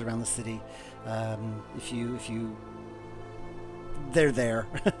demons around the city. If you, they're there.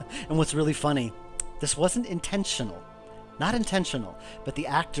 And what's really funny, this wasn't intentional. Not intentional, but the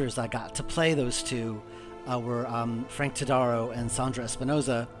actors I got to play those two were Frank Todaro and Sandra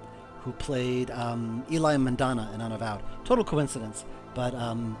Espinosa, who played Eli and Mandana in Unavowed. Total coincidence, but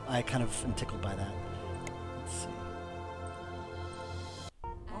I kind of am tickled by that. Let's see.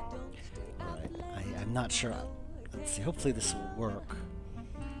 Alright, I'm not sure. Let's see, hopefully this will work.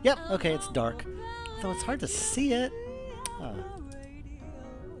 Yep, okay, it's dark. Though it's hard to see it.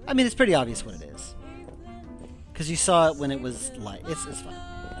 I mean, it's pretty obvious what it is. Because you saw it when it was light. It's fine.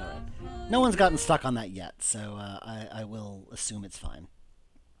 Alright. No one's gotten stuck on that yet, so I will assume it's fine.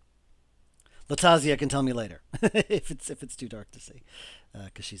 Latazia can tell me later if it's too dark to see,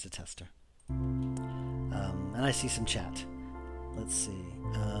 because she's a tester. And I see some chat. Let's see.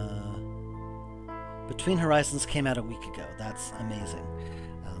 Between Horizons came out a week ago. That's amazing.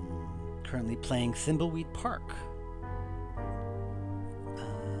 Currently playing Thimbleweed Park.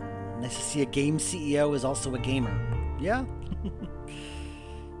 Nice to see a game CEO is also a gamer. Yeah.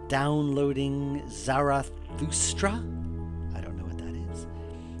 Downloading Zarathustra. I don't know what that is.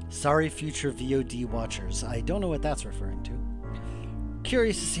 Sorry, future VOD watchers. I don't know what that's referring to.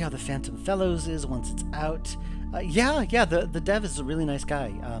 Curious to see how the Phantom Fellows is once it's out. Yeah. The dev is a really nice guy.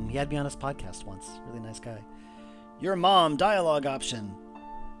 He had me on his podcast once. Really nice guy. Your mom dialogue option.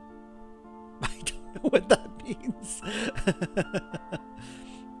 I don't know what that means.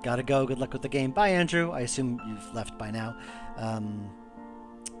 Gotta go. Good luck with the game. Bye, Andrew. I assume you've left by now.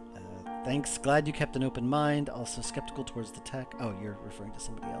 Thanks. Glad you kept an open mind. Also skeptical towards the tech. Oh, you're referring to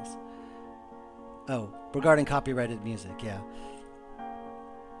somebody else. Oh, regarding copyrighted music. Yeah.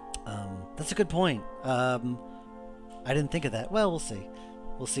 That's a good point. I didn't think of that. Well, we'll see.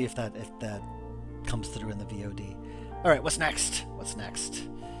 We'll see if that comes through in the VOD. All right, what's next? What's next?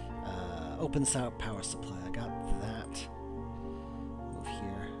 Open sound power supply. I got that. Move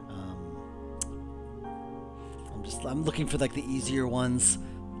here. I'm looking for like the easier ones.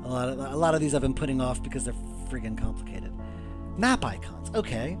 A lot of these I've been putting off because they're friggin' complicated. Map icons.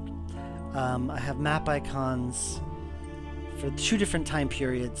 Okay. I have map icons for 2 different time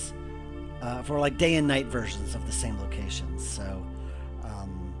periods, for like day and night versions of the same locations. So,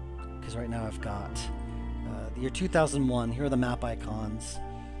 because right now I've got the year 2001. Here are the map icons,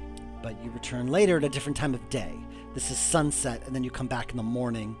 but you return later at a different time of day. This is sunset, and then you come back in the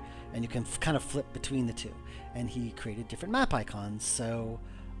morning, and you can kind of flip between the two. And he created different map icons, so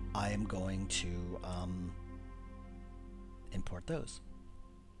I am going to import those.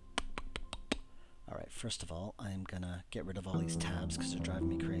 Alright, first of all, I'm gonna get rid of all these tabs because they're driving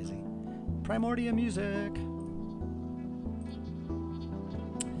me crazy. Primordia music!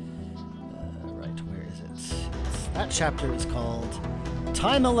 Right, where is it? That chapter is called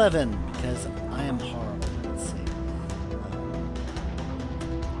Time 11, because I am horrible. Let's see.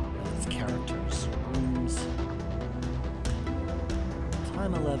 It's characters, rooms.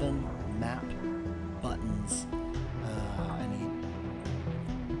 Time 11, map, buttons. I need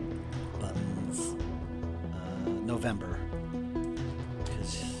buttons. November,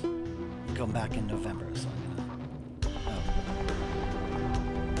 because I'm going back in November, so I'm gonna.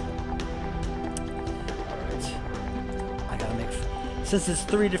 Alright. I gotta make. Since it's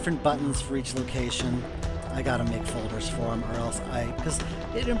 3 different buttons for each location, I gotta make folders for them, or else because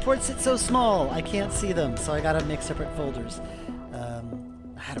it imports it so small, I can't see them, so I gotta make separate folders.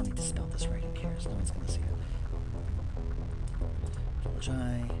 I don't need to spell this right, who cares? No one's gonna see it. Village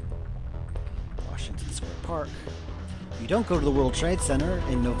I, Washington Square Park. You don't go to the World Trade Center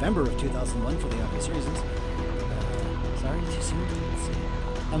in November of 2001 for the obvious reasons. Sorry, too soon? Let's see.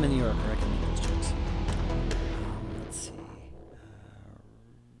 I'm in New York where I can make those jokes. Let's see.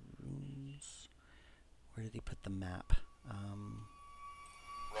 Rooms. Where did he put the map?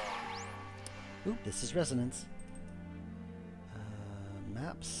 Oop, this is Resonance.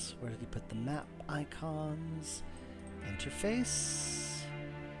 Maps. Where did he put the map icons? Interface.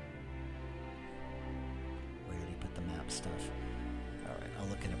 Where did he put the map stuff? Alright, I'll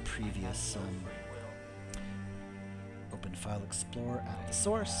look at a previous Open File Explorer at the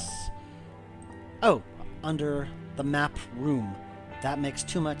source. Oh, under the map room. That makes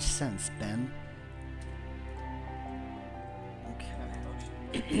too much sense, Ben.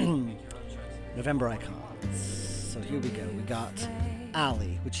 Okay. November icons. So here we go. We got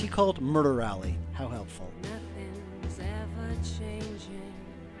Alley, which he called Murder Alley. How helpful.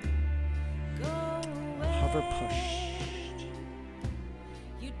 Hover pushed.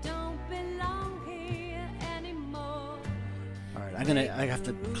 Alright, I have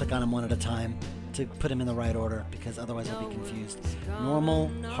to click on them one at a time to put them in the right order, because otherwise I'll be confused.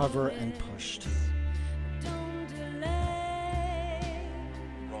 Normal, hover, and pushed.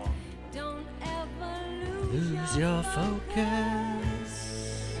 Lose your focus.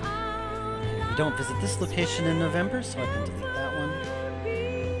 We don't visit this location in November, so I can delete that one.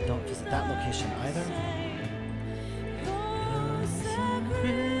 Don't visit that location either.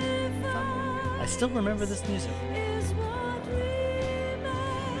 I still remember this music.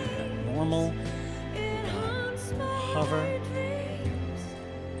 Normal, hover, and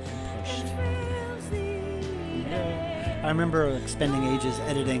pushed. I remember expending ages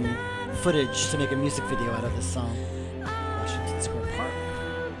editing footage to make a music video out of this song. Washington Square Park.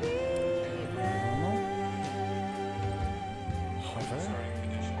 Normal. Hover.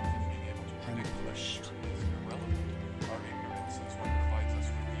 And pushed.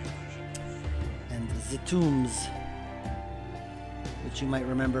 And the tombs, which you might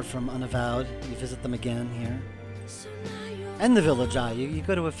remember from Unavowed. You visit them again here. And the Village Eye. You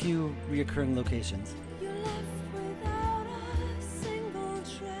go to a few reoccurring locations.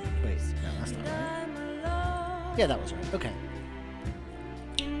 Yeah, that was right. Okay.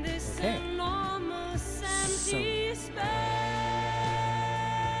 Okay. So.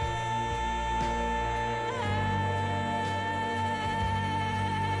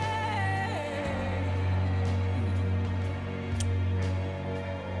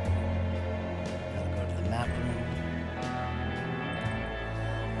 Gotta go to the map room.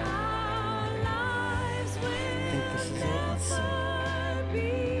 I think this is it. Let's see.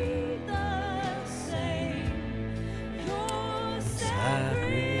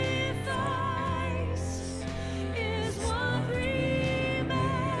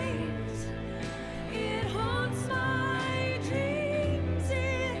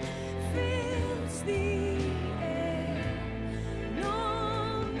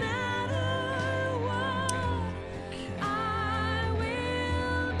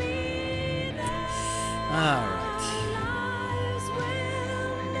 All right.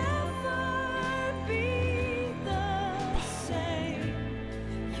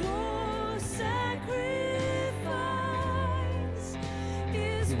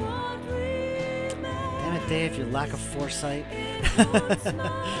 Damn it, Dave, your lack of foresight.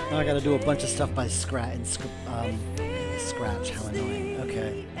 Now I gotta do a bunch of stuff by Scratch. How annoying.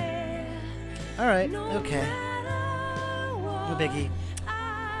 Okay. Alright, okay. No biggie.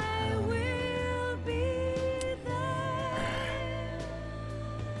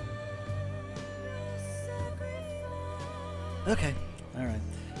 Okay, alright.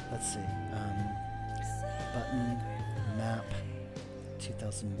 Let's see. Button, map,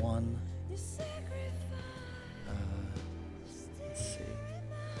 2001. Let's see.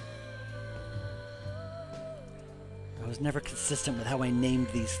 I was never consistent with how I named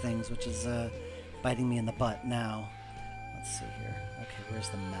these things, which is biting me in the butt now. Let's see here. Okay, where's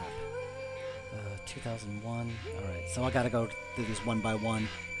the map? 2001. Alright, so I gotta go through these one by one,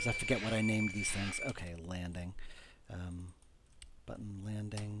 because I forget what I named these things. Okay, landing. Button,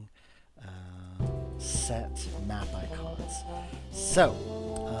 landing. Set, map icons. So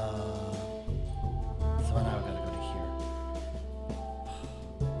now I gotta go to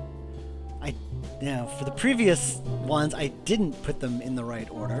here. Now, for the previous ones, I didn't put them in the right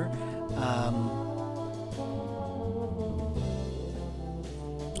order.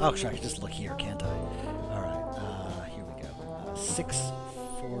 Oh, sure, I can just look here, can't I? Alright, here we go. 6,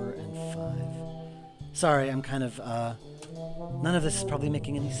 4, and 5. Sorry, I'm kind of, none of this is probably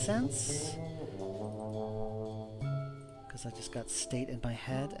making any sense. Because I just got state in my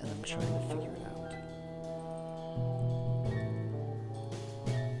head, and I'm trying to figure it out.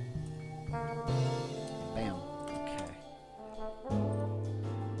 Bam. Okay.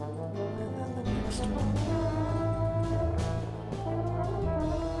 And then the next one.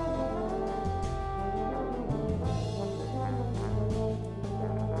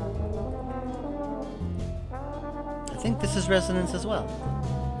 I think this is resonance as well.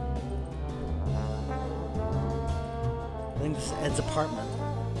 I think this is Ed's apartment.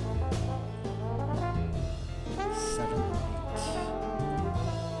 7 and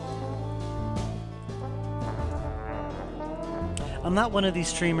 8. I'm not one of these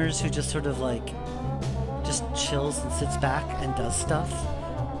streamers who just sort of like just chills and sits back and does stuff.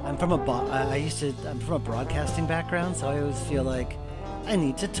 I'm from a broadcasting background, so I always feel like I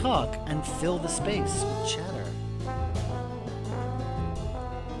need to talk and fill the space with chatter.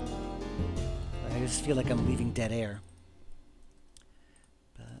 I just feel like I'm leaving dead air.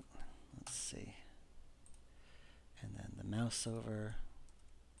 But let's see. And then the mouse over.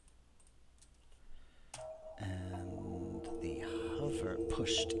 And the hover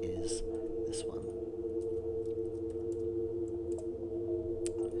pushed is this one.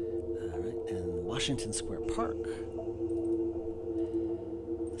 Alright, and Washington Square Park.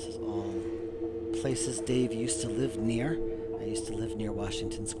 This is all places Dave used to live near. I used to live near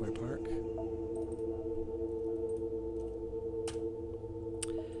Washington Square Park.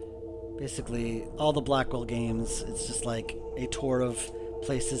 Basically, all the Blackwell games, it's just like a tour of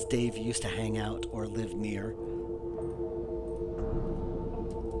places Dave used to hang out or live near.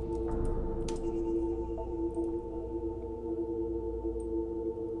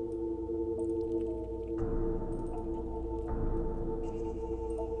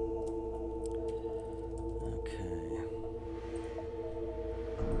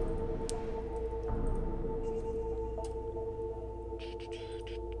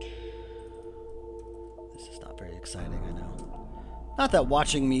 Not that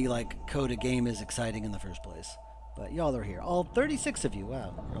watching me like code a game is exciting in the first place, but y'all are here. All 36 of you,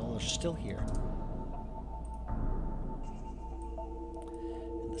 wow, y'all are still here.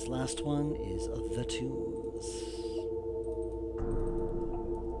 And this last one is The Tombs.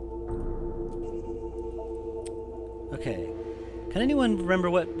 Okay, can anyone remember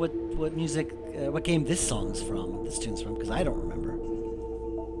what music, what game this song's from, this tune's from? Because I don't remember.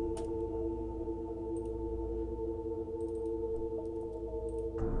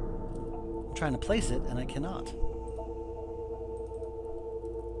 Trying to place it and I cannot.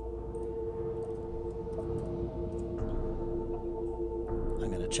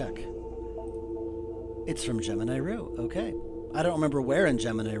 I'm gonna check. It's from Gemini Rue. Okay. I don't remember where in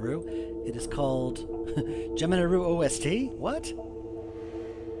Gemini Rue. It is called Gemini Rue OST? What?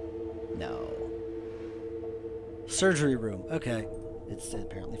 No. Surgery Room. Okay. It's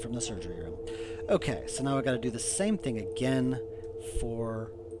apparently from the surgery room. Okay, so now I gotta do the same thing again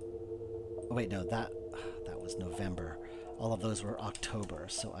for... Oh, wait, no, that was November. All of those were October,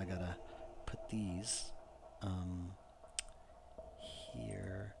 so I gotta put these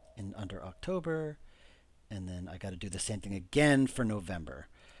here in under October, And then I got to do the same thing again for November.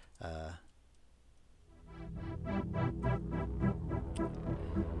 Yeah.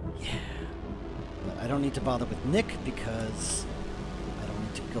 But I don't need to bother with Nick because I don't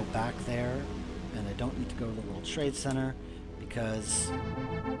need to go back there. And I don't need to go to the World Trade Center because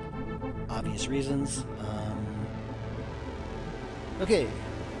obvious reasons. Okay.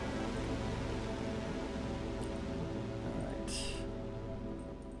 Alright.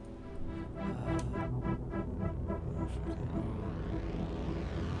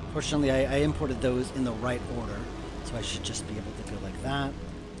 Fortunately, I imported those in the right order, so I should just be able to go like that.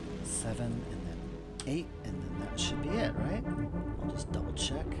 7, and then 8, and then that should be it, right? I'll just double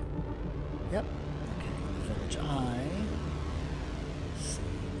check. Yep. Okay, the Village Eye. Same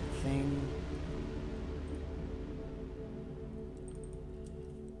thing.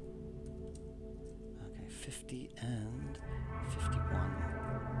 Okay, 50 and 51.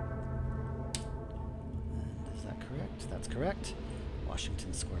 And is that correct? That's correct.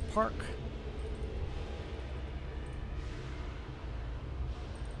 Washington Square Park.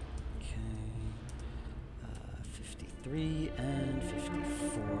 Okay. 53 and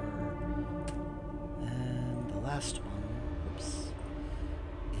 54. And the last one, oops,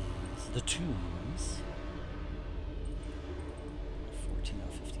 is the Tombs.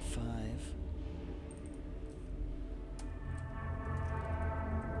 14055.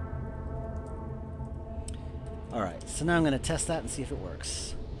 Alright, so now I'm going to test that and see if it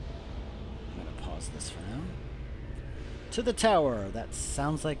works. I'm going to pause this for now. To the tower. That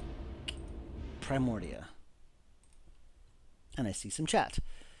sounds like Primordia. And I see some chat.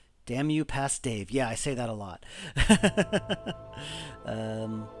 Damn you, past Dave. Yeah, I say that a lot. Okay,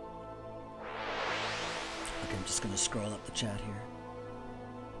 I'm just going to scroll up the chat here.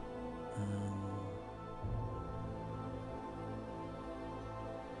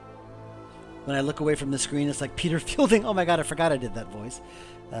 When I look away from the screen, it's like Peter Fielding. Oh my god, I forgot I did that voice.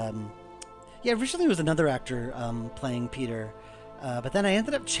 Yeah, originally it was another actor playing Peter. But then I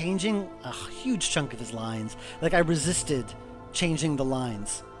ended up changing a huge chunk of his lines. Like, I resisted changing the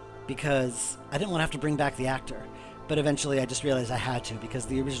lines because I didn't want to have to bring back the actor. But eventually I just realized I had to because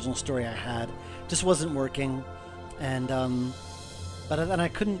the original story I had just wasn't working. And, but then I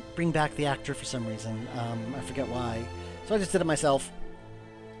couldn't bring back the actor for some reason. I forget why. So I just did it myself.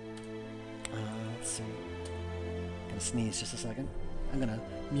 Let's see. I'm gonna sneeze just a second. I'm gonna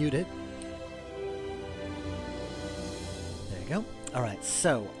mute it. There you go. Alright,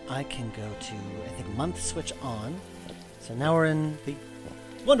 so I can go to, I think, month switch on. So now we're in the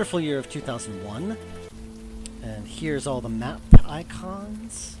wonderful year of 2001. And here's all the map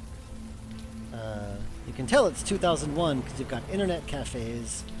icons. You can tell it's 2001 because you've got internet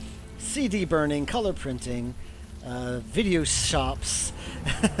cafes, CD burning, color printing, video shops,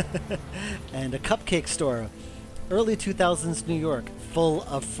 and a cupcake store. Early 2000s New York, full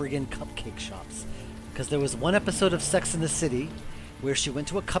of friggin' cupcake shops. Because there was one episode of Sex in the City where she went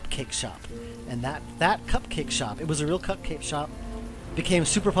to a cupcake shop. And that cupcake shop, it was a real cupcake shop, became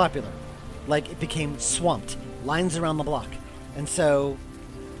super popular. Like, it became swamped. Lines around the block. And so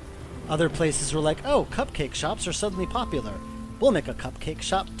other places were like, oh, cupcake shops are suddenly popular. We'll make a cupcake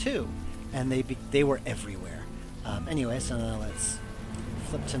shop too. And they were everywhere. Anyway, so now let's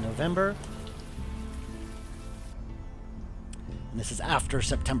flip to November. And this is after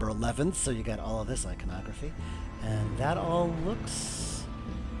September 11th, so you got all of this iconography. And that all looks...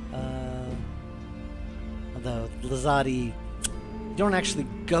 although Lazati, you don't actually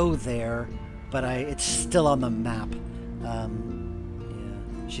go there, but it's still on the map. Yeah,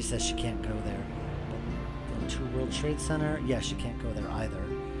 she says she can't go there. But to World Trade Center, yeah, she can't go there either.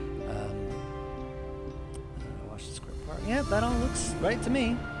 Washington Square Park, yeah, that all looks right to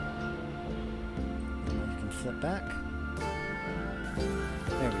me. And you can flip back.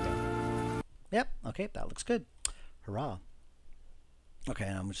 There we go. Yep, okay, that looks good. Hurrah. Okay,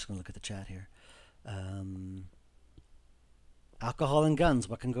 and I'm just going to look at the chat here. Alcohol and guns,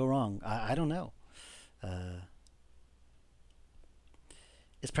 what can go wrong? I don't know.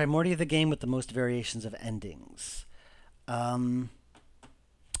 Is Primordia the game with the most variations of endings?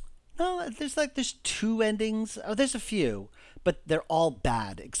 No, there's 2 endings. Oh, there's a few, but they're all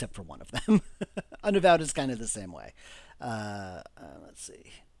bad except for one of them. Unavowed is kind of the same way. Let's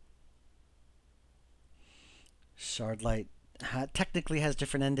see. Shardlight technically has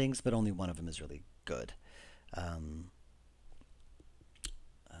different endings, but only one of them is really good.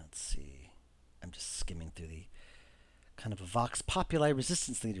 Let's see. I'm just skimming through the kind of a Vox Populi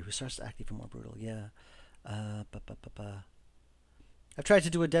resistance leader who starts to act even more brutal. Yeah. I've tried to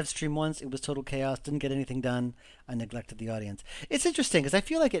do a dev stream once. It was total chaos. Didn't get anything done. I neglected the audience. It's interesting because I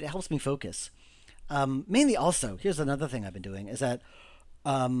feel like it helps me focus. Mainly also, here's another thing I've been doing is that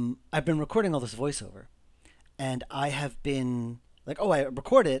I've been recording all this voiceover, and I have been like, oh, I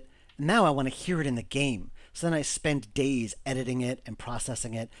record it, and now I want to hear it in the game. So then I spend days editing it and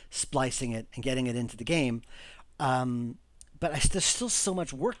processing it, splicing it, and getting it into the game. Um, but there's still so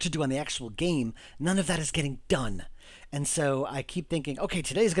much work to do on the actual game. None of that is getting done. And so I keep thinking, okay,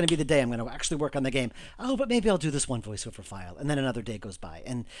 today's going to be the day I'm going to actually work on the game. Oh, but maybe I'll do this one voiceover file. And then another day goes by.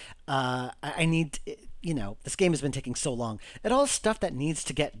 And I need, this game has been taking so long. It all stuff that needs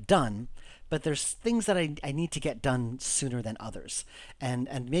to get done, but there's things that I need to get done sooner than others.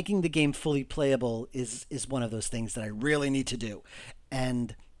 And making the game fully playable is one of those things that I really need to do.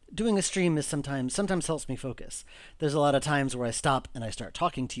 And doing a stream is sometimes helps me focus. There's a lot of times where I stop and I start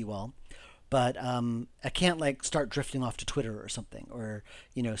talking to you all, but I can't like start drifting off to Twitter or something, or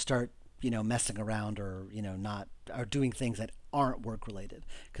start messing around, or not, or doing things that aren't work related,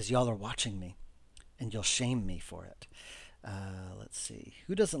 because y'all are watching me, and you'll shame me for it. Let's see.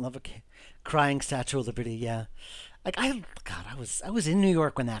 Who doesn't love a crying Statue of Liberty? Yeah, like God, I was in New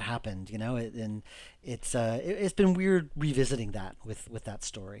York when that happened. And it's been weird revisiting that with that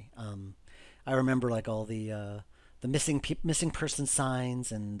story. I remember like all the missing person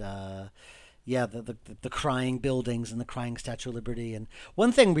signs, and yeah, the crying buildings and the crying Statue of Liberty. And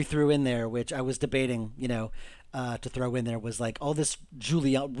one thing we threw in there, which I was debating, to throw in there, was like all this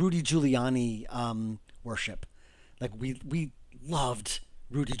Rudy Giuliani worship. Like we loved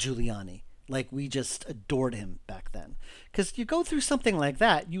Rudy Giuliani. Like we just adored him back then. Because you go through something like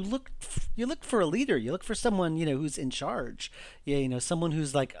that, you look for a leader. You look for someone who's in charge. Yeah, someone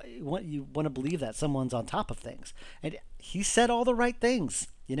who's like you want to believe that someone's on top of things. And he said all the right things.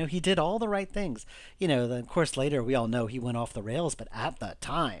 He did all the right things. Of course later we all know he went off the rails, but at that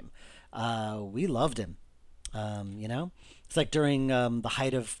time, we loved him. It's like during the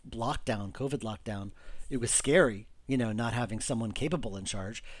height of lockdown, COVID lockdown, it was scary, not having someone capable in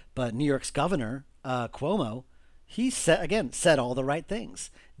charge. But New York's governor, Cuomo, he said all the right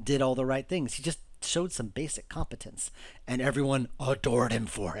things, did all the right things. He just showed some basic competence, and everyone adored him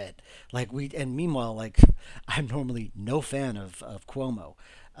for it. And meanwhile, like, I'm normally no fan of Cuomo,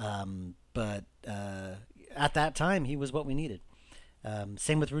 but at that time, he was what we needed.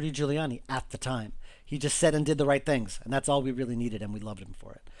 Same with Rudy Giuliani at the time. He just said and did the right things, and that's all we really needed, and we loved him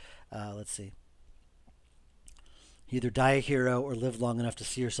for it. Let's see. Either die a hero or live long enough to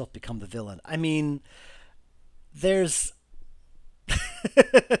see yourself become the villain. I mean, there's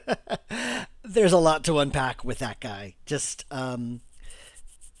there's a lot to unpack with that guy. Just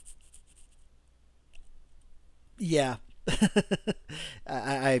yeah.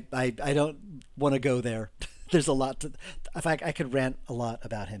 I don't want to go there. There's a lot to. In fact, I could rant a lot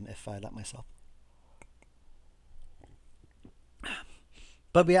about him if I let myself.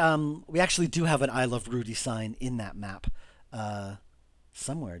 But we actually do have an I Love Rudy sign in that map,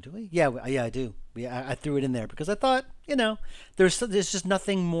 somewhere. Do we? Yeah, yeah, I do. I threw it in there because I thought, there's just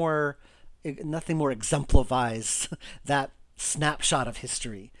nothing more exemplifies that snapshot of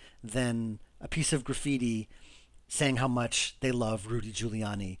history than a piece of graffiti saying how much they love Rudy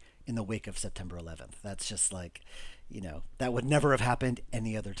Giuliani in the wake of September 11th. That's just like, that would never have happened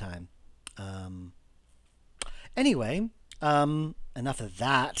any other time. Anyway, enough of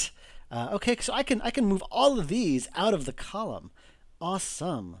that. Okay, so I can move all of these out of the column.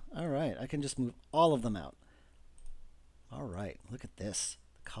 Awesome. All right, I can just move all of them out. All right, look at this.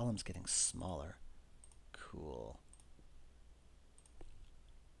 The column's getting smaller. Cool.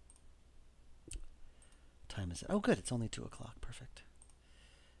 What time is it? Oh, good. It's only 2 o'clock. Perfect.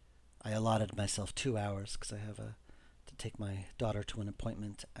 I allotted myself 2 hours because I have to take my daughter to an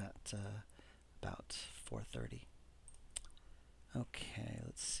appointment at about 4:30. Okay,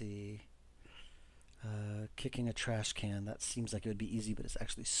 let's see. Kicking a trash can. That seems like it would be easy, but it's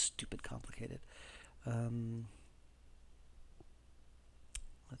actually stupid complicated. Let's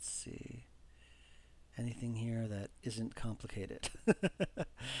see. Anything here that isn't complicated?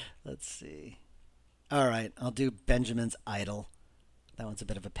 Let's see. All right, I'll do Benjamin's Idol. That one's a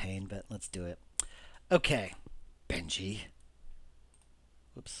bit of a pain, but let's do it. Okay, Benji.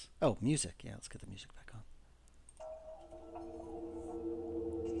 Whoops. Oh, music. Yeah, let's get the music back on.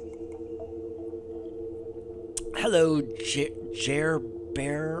 Hello, Jer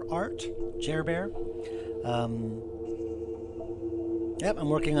Bear Art. Jer Bear. Yep, I'm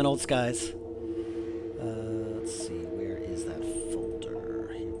working on Old Skies. Let's see, where is that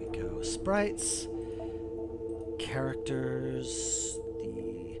folder? Here we go. Sprites, characters.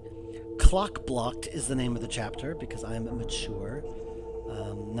 The Clock Blocked is the name of the chapter because I'm mature.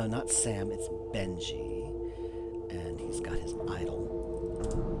 No, not Sam. It's Benji, and he's got his idol.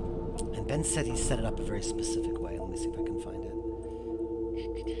 And Ben said he set it up a very specific way. Let me see if I can find it.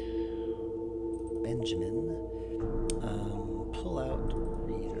 Benjamin. Pull out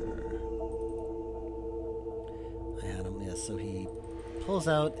reader. I had him, yeah, so he pulls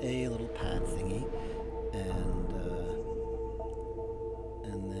out a little pad thingy and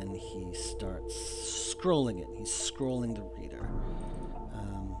then he starts scrolling it. He's scrolling the reader.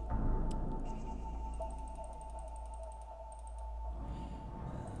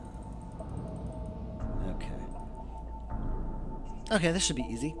 Okay, this should be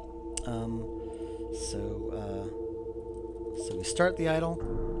easy. So we start the idle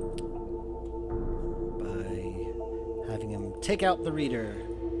by having him take out the reader.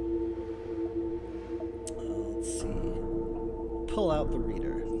 Let's see. Pull out the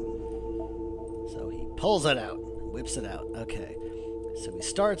reader. So he pulls it out, whips it out. Okay. So he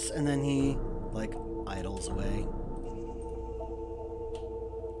starts and then he, like, idles away.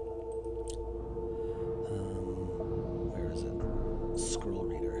 Where is it? Scroll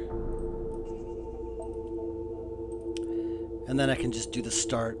reader. And then I can just do the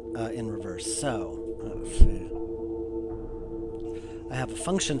start in reverse. So, I have a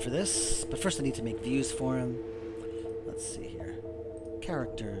function for this, but first I need to make views for him. Let's see here.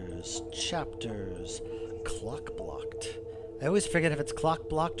 Characters, chapters, clock blocked. I always forget if it's clock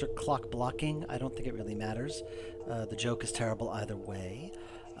blocked or clock blocking. I don't think it really matters. The joke is terrible either way.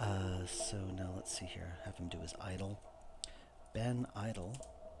 So now let's see here. Have him do his idle. Ben idle.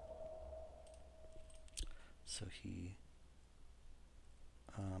 So he...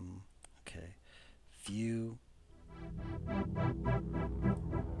 okay. View.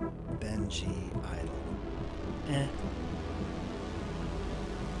 Benji idle.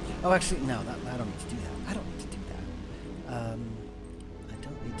 Oh, actually, no, I don't need to do that. I don't need to do that. I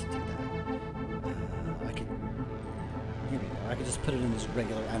don't need to do that. I could... Here we go. I could just put it in this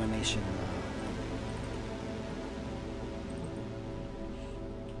regular animation.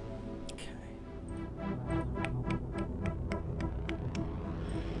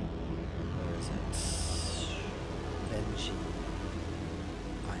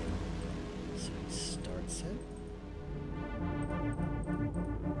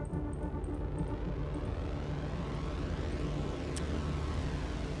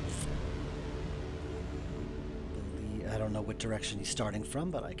 What direction he's starting from,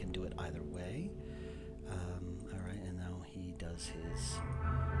 but I can do it either way. Alright, and now he does his...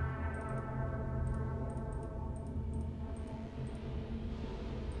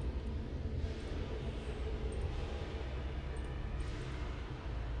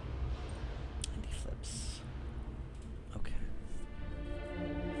 and he flips. Okay.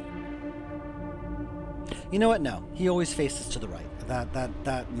 You know what? No. He always faces to the right.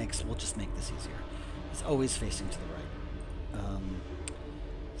 That makes... We'll just make this easier. He's always facing to the right.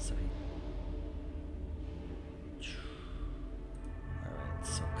 So alright,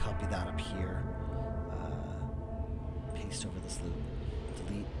 so copy that up here. Paste over this loop.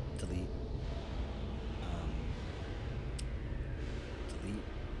 Delete, delete. Delete.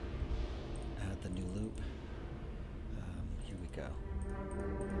 Add the new loop. Here we go.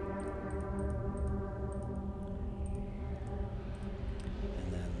 And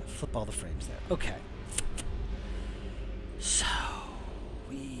then flip all the frames there. Okay. So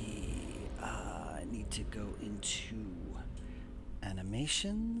we need to go into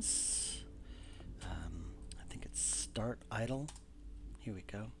animations. I think it's start idle. Here we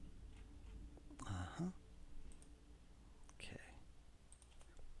go. Okay.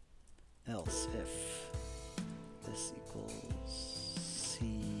 Else if this equals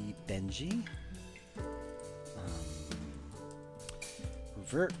C Benji.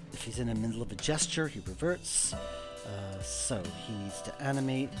 Revert. If he's in the middle of a gesture, he reverts. So he needs to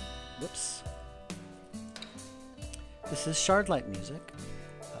animate. Whoops. This is Shardlight music.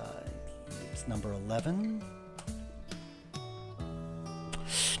 It's number 11.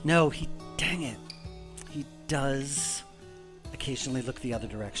 No, dang it. He does occasionally look the other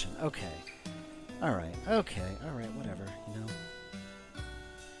direction. Okay. Alright, whatever, you know.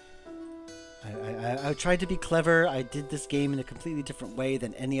 I tried to be clever. I did this game in a completely different way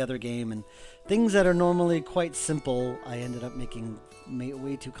than any other game, and things that are normally quite simple, I ended up making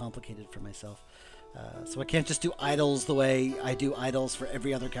way too complicated for myself. So I can't just do idles the way I do idles for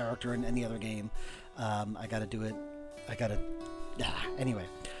every other character in any other game. I gotta do it. Anyway.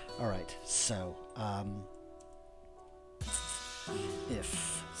 Alright, so,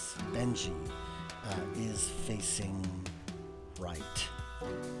 if Benji is facing right.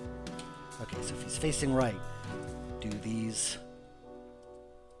 Okay, so if he's facing right, do these.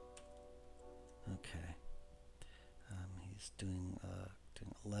 Okay. He's doing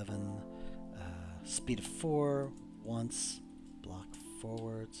 11. speed of 4 once, block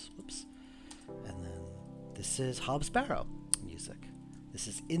forwards, whoops, and then this is Hobbs Barrow music. This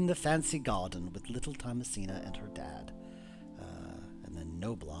is In the Fancy Garden with little Thomasina and her dad, and then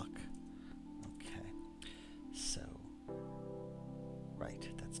no block. Okay, so right,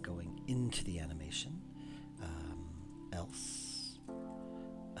 that's going into the animation. Else,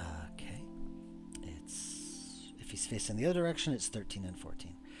 okay, it's if he's facing the other direction, it's 13 and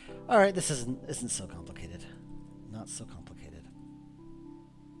 14. All right, this isn't so complicated. Not so complicated.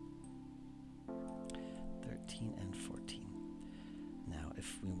 13 and 14. Now,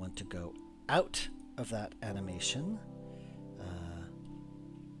 if we want to go out of that animation,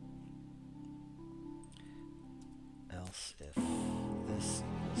 else if this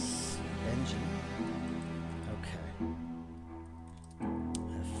is Benji, okay.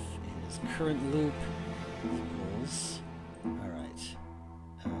 If it is current loop equals, all right,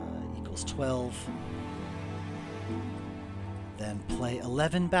 equals 12, then play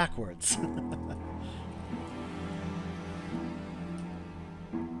 11 backwards.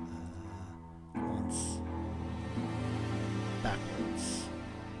 Once backwards.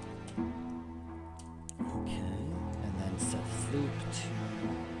 Okay, and then set his loop to.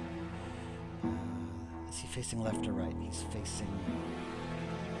 Is he facing left or right? He's facing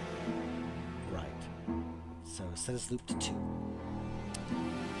right. So set his loop to 2.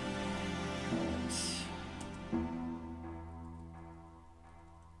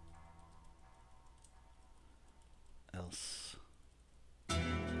 Else.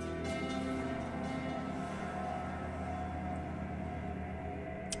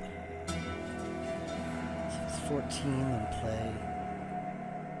 So it's 14 and play.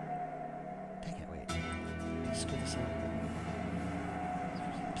 Dang it, wait. Did I screw this up?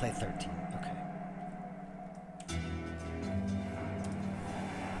 Play 13, okay.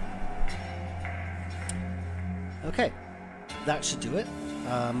 Okay, that should do it.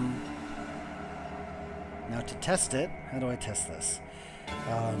 Now to test it, how do I test this?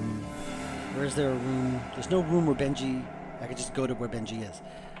 Where's there a room? There's no room where Benji... I could just go to where Benji is.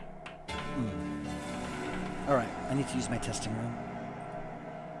 Alright, I need to use my testing room.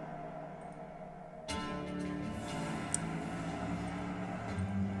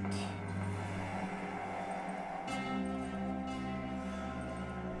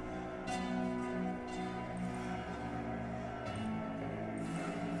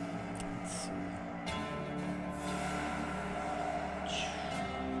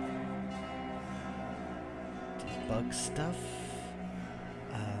 Debug stuff.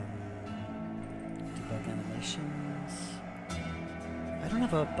 Debug animations. I don't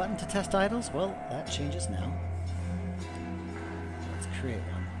have a button to test idles. Well, that changes now. Let's create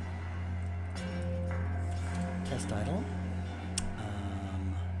one. Test idle.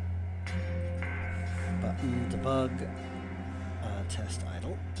 Button debug. Test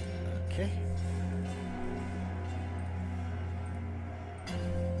idle. Okay.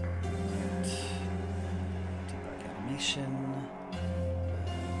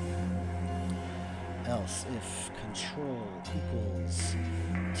 Else if control equals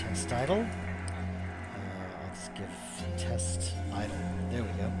test idle, I'll just give test idle. There we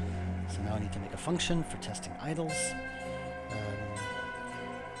go. So now I need to make a function for testing idles.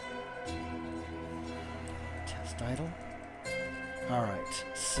 Test idle. All right.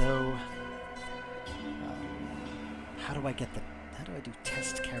 So how do I get the? How do I do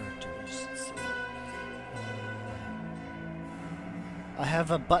test characters? Let's see. I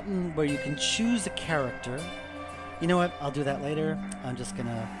have a button where you can choose a character. You know what? I'll do that later. I'm just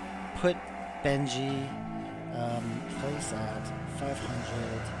gonna put Benji place at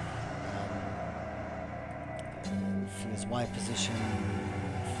 500. For his Y position,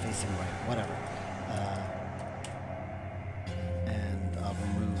 facing right, whatever. And I'll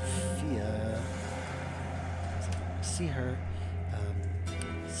remove Fia because I don't want to see her.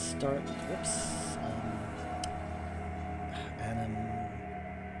 Start. Whoops.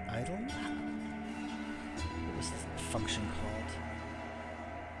 Idle? What was the function called?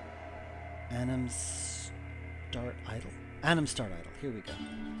 Anim start idle? Anim start idle. Here we go.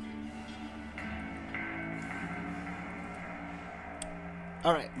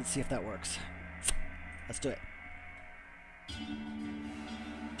 Alright, let's see if that works. Let's do it.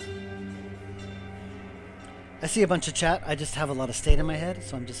 I see a bunch of chat. I just have a lot of state in my head,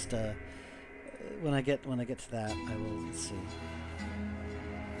 so I'm just when I get to that, I will. Let's see.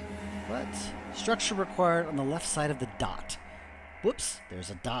 What? Structure required on the left side of the dot. Whoops, there's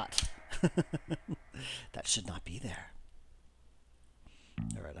a dot. That should not be there.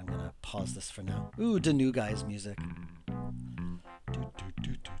 Alright, I'm gonna pause this for now. Ooh, the new guy's music. Do, do, do,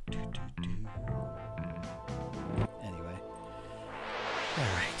 do, do, do, do.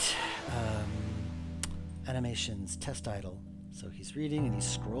 Animations, test idle. So he's reading and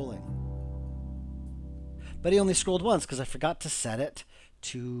he's scrolling. But he only scrolled once because I forgot to set it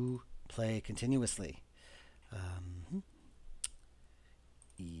to play continuously.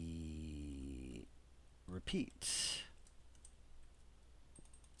 Repeat.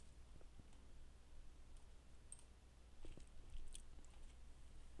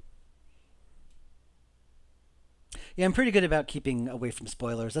 Yeah, I'm pretty good about keeping away from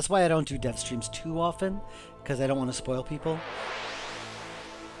spoilers. That's why I don't do dev streams too often, because I don't want to spoil people.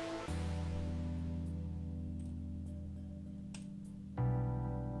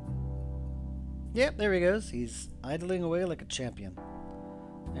 Yep, there he goes. He's idling away like a champion.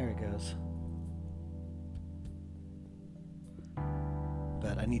 There he goes.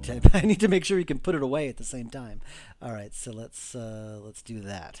 But I need to make sure he can put it away at the same time. All right, so let's do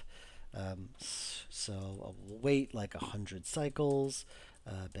that. So I'll wait like 100 cycles.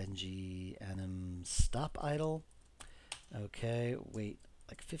 Benji anim stop idle. Okay, wait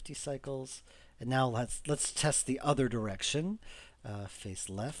like 50 cycles. And now let's test the other direction. Face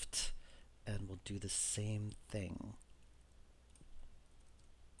left, and we'll do the same thing.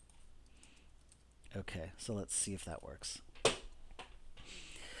 Okay, so let's see if that works.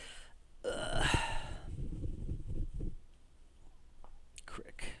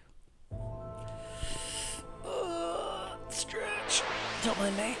 Crick. Stretch. Don't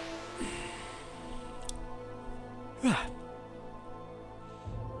mind me.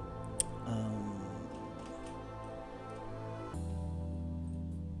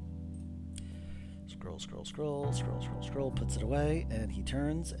 Scroll, puts it away, and he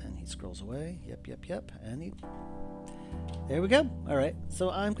turns, and he scrolls away. Yep, and there we go. All right, so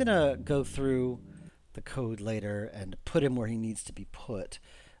I'm going to go through the code later and put him where he needs to be put.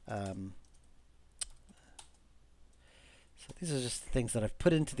 So these are just things that I've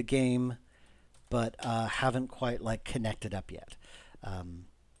put into the game, but haven't quite like connected up yet,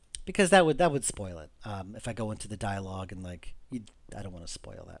 because that would spoil it. If I go into the dialogue and like, I don't want to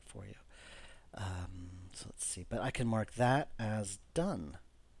spoil that for you. So let's see, but I can mark that as done.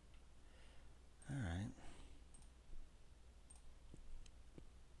 All right.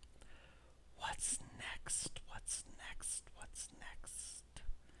 What's next?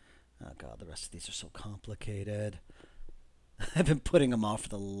 Oh God, the rest of these are so complicated. I've been putting them off for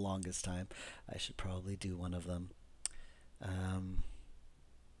the longest time. I should probably do one of them.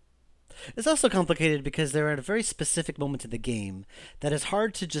 It's also complicated because they're at a very specific moment in the game that is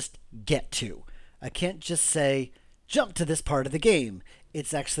hard to just get to. I can't just say, jump to this part of the game.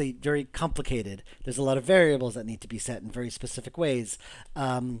 It's actually very complicated. There's a lot of variables that need to be set in very specific ways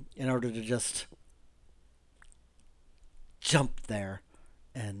in order to just jump there.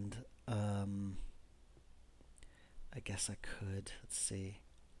 And I guess I could. Let's see.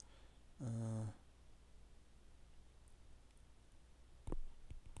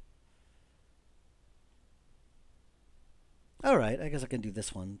 All right, I guess I can do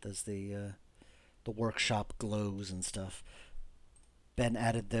this one. There's the workshop glows and stuff. Ben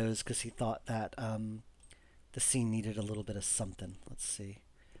added those because he thought that the scene needed a little bit of something. Let's see.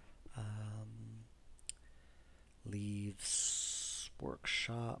 Leaves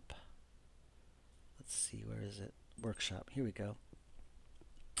workshop. Let's see, where is it? Workshop. Here we go.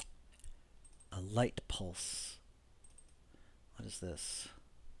 A light pulse. What is this?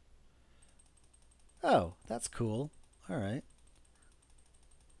 Oh, that's cool. All right.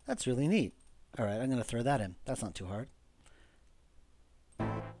 That's really neat. All right, I'm going to throw that in. That's not too hard.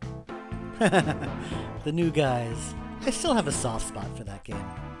 The new guys. I still have a soft spot for that game.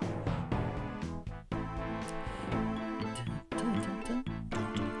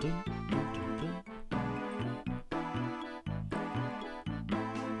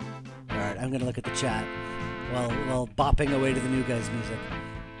 All right, I'm going to look at the chat while bopping away to the new guys' music.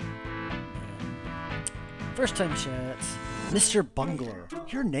 First time chats. Mr. Bungler.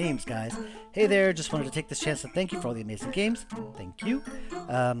 Your names, guys. Hey there, just wanted to take this chance to thank you for all the amazing games. Thank you.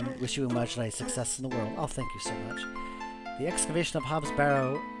 Wish you imaginary success in the world. Oh, thank you so much. The excavation of Hobbs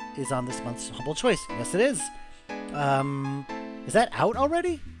Barrow is on this month's Humble Choice. Yes, it is. Is that out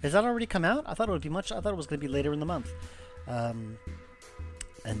already? Has that already come out? I thought it would be I thought it was going to be later in the month. And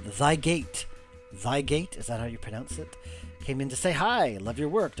Zygate. Zygate, is that how you pronounce it? Came in to say hi, love your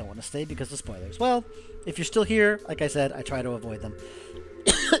work, don't want to stay because of spoilers. Well, if you're still here, like I said, I try to avoid them.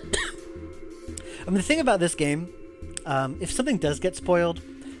 I mean, the thing about this game, if something does get spoiled,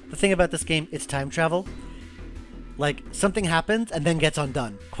 the thing about this game, it's time travel. Like, something happens and then gets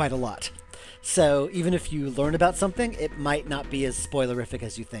undone quite a lot. So even if you learn about something, it might not be as spoilerific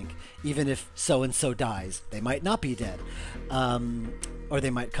as you think. Even if so and so dies, they might not be dead, or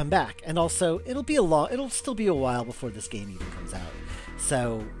they might come back. And also, it'll still be a while before this game even comes out.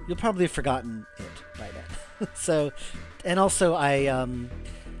 So you'll probably have forgotten it by then. So, and also I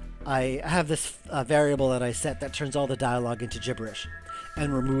have this variable that I set that turns all the dialogue into gibberish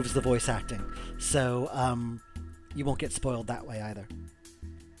and removes the voice acting. So you won't get spoiled that way either.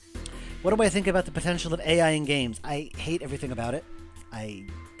 What do I think about the potential of AI in games? I hate everything about it. I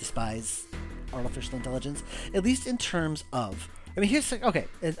despise artificial intelligence, at least in terms of... I mean, here's... Okay,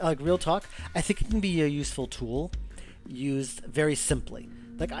 like real talk, I think it can be a useful tool used very simply.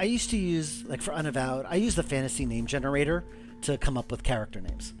 Like, I used to use, like for Unavowed, I use the fantasy name generator to come up with character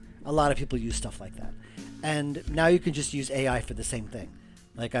names. A lot of people use stuff like that. And now you can just use AI for the same thing.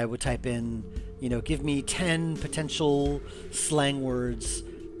 Like, I would type in, give me 10 potential slang words,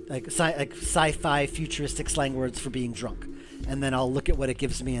 like sci-fi futuristic slang words for being drunk. And then I'll look at what it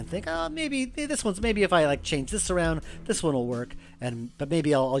gives me and think, oh, maybe this one's, maybe if I like change this around, this one will work. But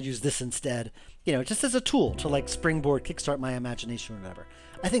maybe I'll use this instead, just as a tool to like springboard, kickstart my imagination or whatever.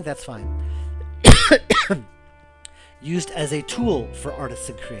 I think that's fine. Used as a tool for artists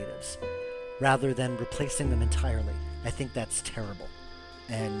and creatives rather than replacing them entirely. I think that's terrible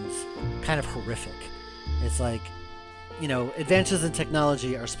and kind of horrific. It's like, advances in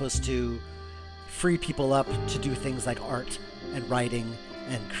technology are supposed to free people up to do things like art and writing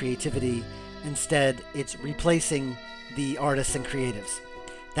and creativity. Instead, it's replacing the artists and creatives.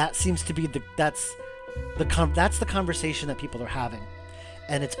 That seems to be that's the conversation that people are having.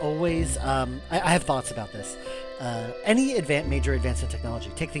 And it's always, I have thoughts about this. Any major advance in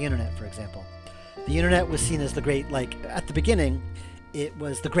technology, take the internet, for example. The internet was seen as the great, at the beginning, it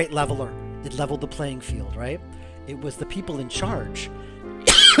was the great leveler. It leveled the playing field, right? It was the people in charge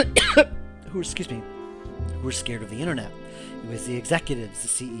who were scared of the internet. It was the executives, the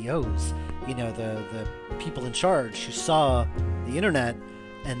CEOs, the people in charge who saw the internet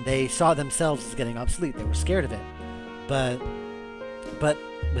and they saw themselves as getting obsolete. They were scared of it. But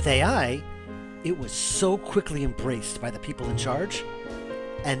with AI, it was so quickly embraced by the people in charge,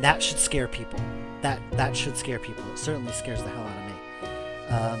 and that should scare people. That should scare people. It certainly scares the hell out of me.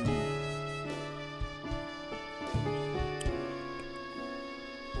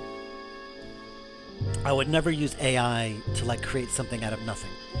 I would never use AI to create something out of nothing.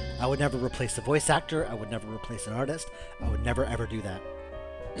 I would never replace a voice actor. I would never replace an artist. I would never ever do that.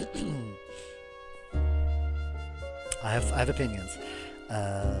 I have opinions.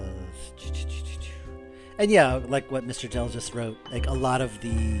 And yeah, like what Mr. Dell just wrote, a lot of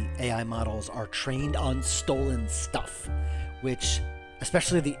the AI models are trained on stolen stuff, which,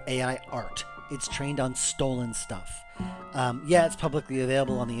 especially the AI art, it's trained on stolen stuff. Yeah, it's publicly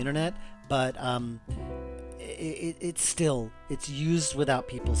available on the internet, but it's used without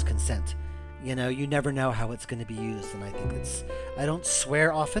people's consent. You never know how it's going to be used, and I think I don't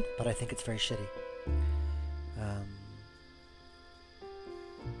swear often, but I think it's very shitty.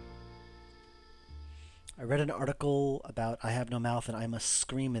 I read an article about I Have No Mouth and I Must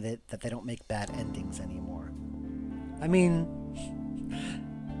Scream at It that they don't make bad endings anymore. I mean,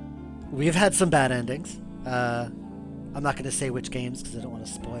 we've had some bad endings. I'm not going to say which games because I don't want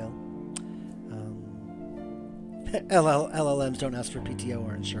to spoil. LLMs don't ask for PTO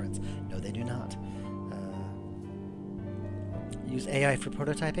or insurance. No, they do not. Use AI for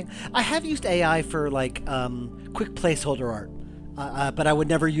prototyping. I have used AI for quick placeholder art, but I would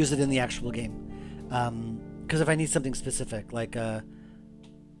never use it in the actual game. Because if I need something specific, yeah,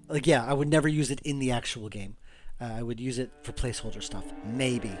 I would never use it in the actual game. I would use it for placeholder stuff,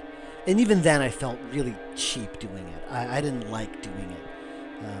 maybe. And even then, I felt really cheap doing it. I didn't like doing it.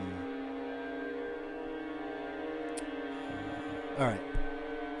 All right.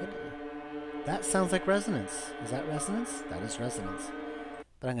 That sounds like resonance. Is that resonance? That is resonance.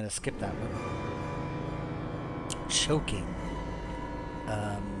 But I'm going to skip that one. Choking.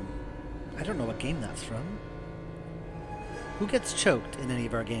 I don't know what game that's from. Who gets choked in any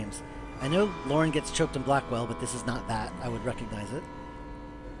of our games? I know Lauren gets choked in Blackwell, but this is not that. I would recognize it.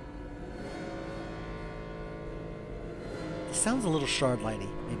 This sounds a little Shardlighty.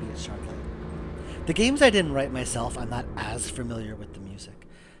 Maybe it's Shardlight. The games I didn't write myself, I'm not as familiar with the music.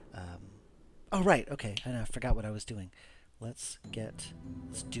 Oh, right. Okay. I forgot what I was doing. Let's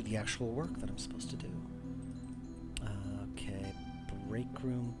do the actual work that I'm supposed to do. Okay. Break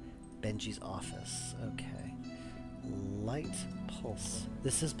room. Benji's office. Okay. Light pulse.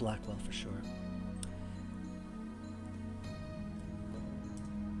 This is Blackwell for sure.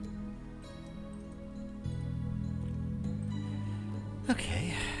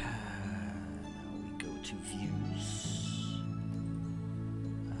 Okay.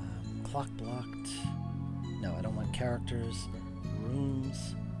 clock blocked. No, I don't want characters.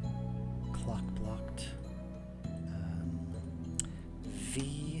 Rooms. Clock blocked.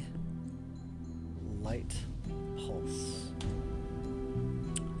 V. Light pulse.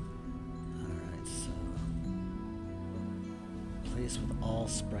 Alright, so place with all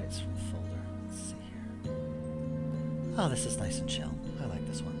sprites from folder. Let's see here. Oh, this is nice and chill. I like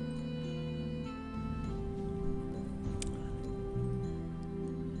this one.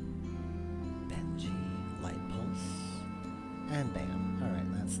 Benji, light pulse, and bam.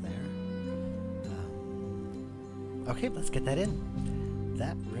 Alright, that's there. Okay, let's get that in.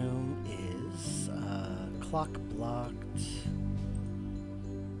 That room is clock blocked.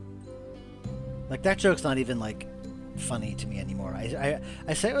 Like, that joke's not even, like, funny to me anymore. I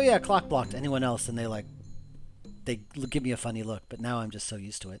say, oh yeah, clock blocked. Anyone else, and they give me a funny look, but now I'm just so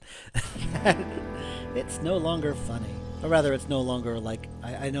used to it. It's no longer funny. Or rather, it's no longer, like,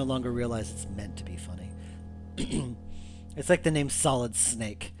 I no longer realize it's meant to be funny. It's like the name Solid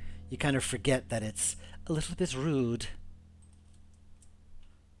Snake. You kind of forget that it's a little bit rude.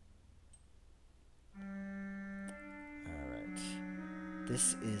 Alright.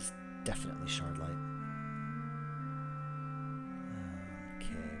 This is definitely shard light.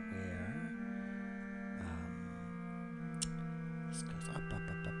 Okay, where? This goes up.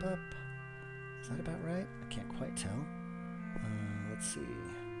 Is that about right? I can't quite tell. Let's see.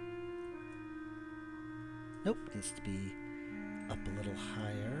 Nope, needs to be up a little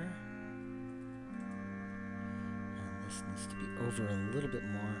higher. And this needs to be over a little bit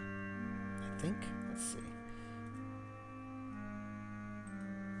more, I think. Let's see.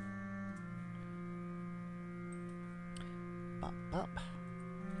 Bop, bop.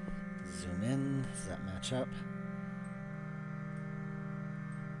 Zoom in. Does that match up?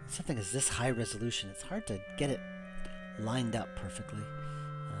 Something is this high resolution. It's hard to get it lined up perfectly.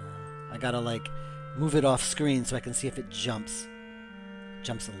 I gotta, like, move it off screen so I can see if it jumps.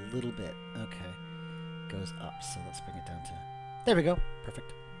 Jumps a little bit. Okay. Goes up. So let's bring it down to... There we go.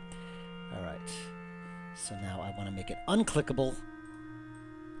 Perfect. Alright. So now I want to make it unclickable.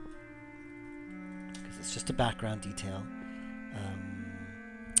 Because it's just a background detail.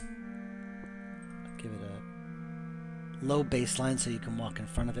 Give it a low baseline so you can walk in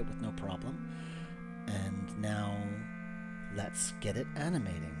front of it with no problem. And now let's get it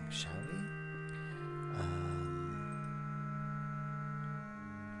animating, shall we?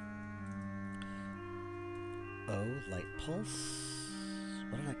 Light pulse.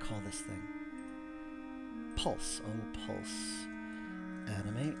 What did I call this thing? Pulse. Pulse.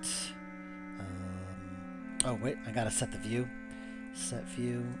 Animate. Oh, wait. I gotta set the view. Set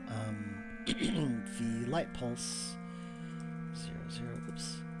view. V light pulse. 0,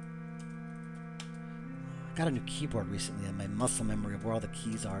 oops. I got a new keyboard recently, and my muscle memory of where all the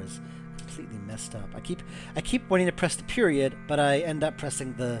keys are is completely messed up. I keep wanting to press the period, but I end up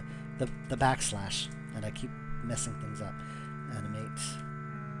pressing the backslash, and I keep messing things up. Animate.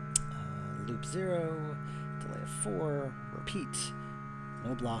 Loop 0. Delay of 4. Repeat.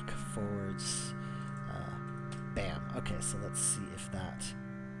 No block. Forwards. Bam. Okay, so let's see if that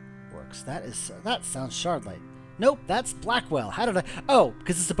works. That sounds shardlight. Nope, that's Blackwell. How did I... Oh,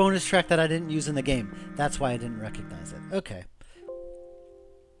 because it's a bonus track that I didn't use in the game. That's why I didn't recognize it. Okay.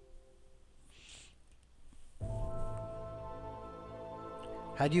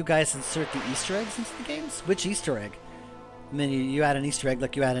 How do you guys insert the Easter eggs into the games? Which Easter egg? I mean, you add an Easter egg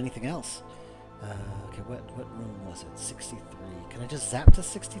like you add anything else. Okay, what room was it? 63. Can I just zap to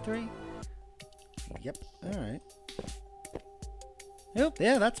 63? Yep. All right. Yep.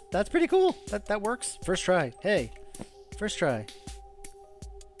 Yeah, that's pretty cool. That works. First try. Hey, first try.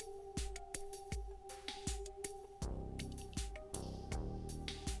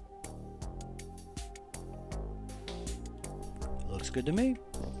 Looks good to me.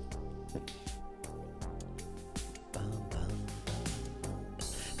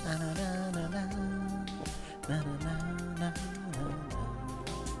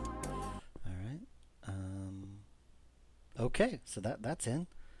 Okay, so that's in.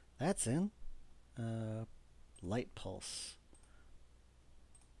 That's in. Light pulse.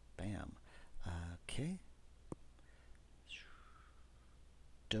 Bam. Okay.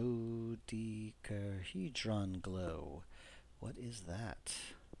 Dodecahedron glow. What is that?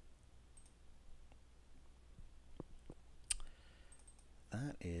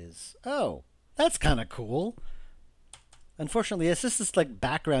 That is... Oh, that's kind of cool. Unfortunately, it's just this like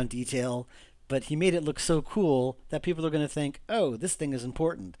background detail, but he made it look so cool that people are going to think, oh, this thing is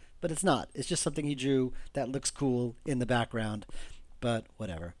important. But it's not. It's just something he drew that looks cool in the background. But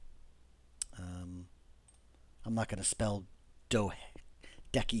whatever. I'm not going to spell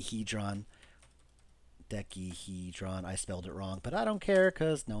Decahedron. Decahedron. I spelled it wrong, but I don't care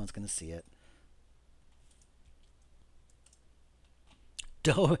because no one's going to see it.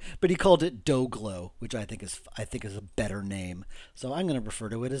 But he called it Doglow, which I think is a better name. So I'm going to refer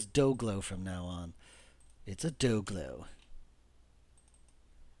to it as Doglow from now on. It's a Doglow.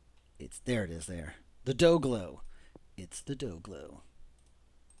 There it is there. The Doglow. It's the Doglow.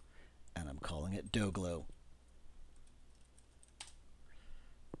 And I'm calling it Doglow.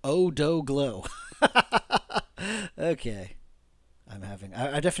 Oh, Doglow. Okay.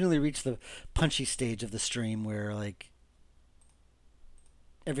 I definitely reached the punchy stage of the stream where, like,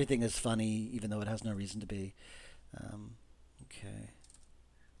 everything is funny, even though it has no reason to be. Okay.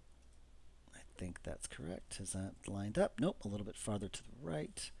 I think that's correct. Is that lined up? Nope, a little bit farther to the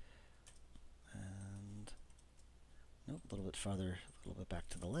right. And nope, a little bit farther, a little bit back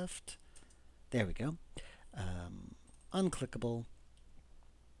to the left. There we go. Unclickable.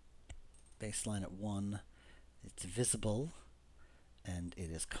 Baseline at 1. It's visible, and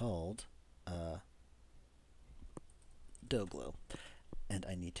it is called Doglow. And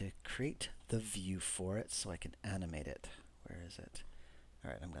I need to create the view for it so I can animate it. Where is it?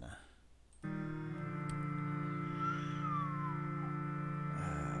 All right, I'm gonna.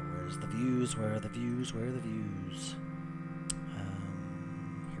 Where's the views? Where are the views? Where are the views?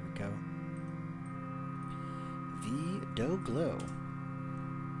 Here we go. Doglow.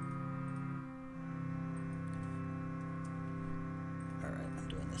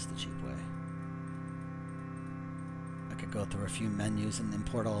 The cheap way. I could go through a few menus and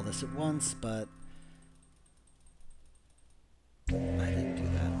import all this at once, but I didn't do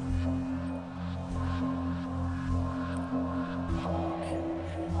that.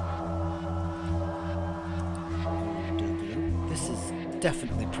 Okay. This is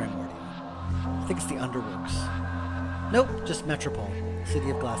definitely Primordial. I think it's the Underworks. Nope, just Metropole,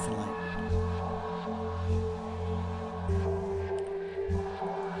 City of Glass and Light.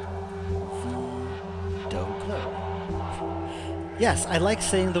 Yes, I like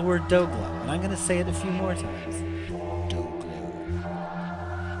saying the word Doglow, and I'm going to say it a few more times. Doglow.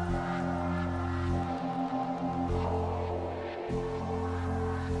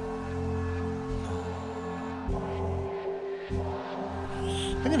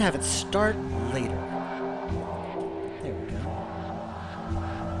 I'm going to have it start later. There we go.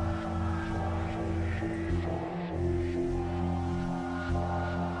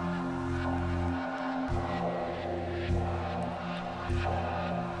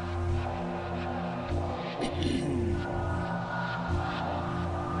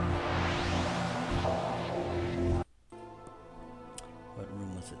 What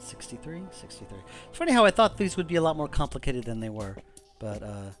room was it? 63? 63. It's funny how I thought these would be a lot more complicated than they were. But,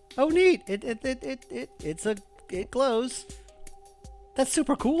 oh neat! It glows. That's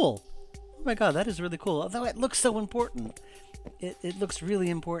super cool. Oh my god, that is really cool. Although it looks so important. It looks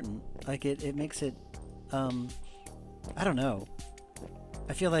really important. Like, it makes it, I don't know.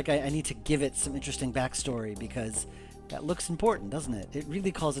 I feel like I need to give it some interesting backstory because that looks important, doesn't it? It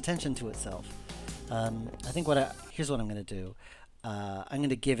really calls attention to itself. I think here's what I'm going to do. I'm going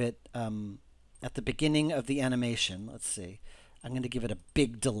to give it, at the beginning of the animation, let's see, I'm going to give it a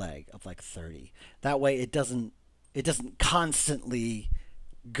big delay of like 30. That way it doesn't constantly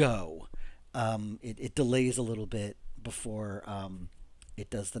go. It delays a little bit before it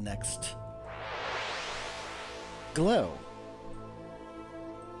does the next glow.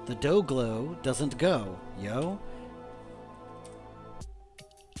 The Doglow doesn't go, yo.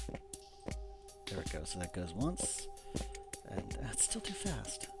 There it goes. So that goes once. And it's still too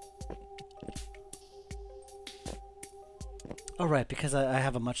fast. Oh, right, because I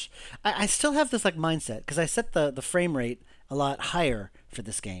have a much... I still have this, like, mindset, because I set the frame rate a lot higher for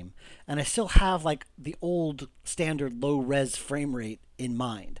this game, and I still have, like, the old standard low-res frame rate in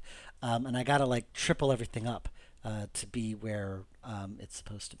mind. And I gotta, like, triple everything up to be where it's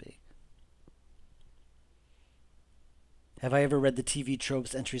supposed to be. Have I ever read the TV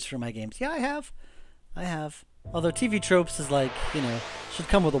Tropes entries for my games? Yeah, I have. I have. Although TV Tropes is like, you know, should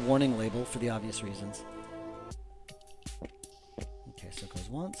come with a warning label for the obvious reasons. Okay, so it goes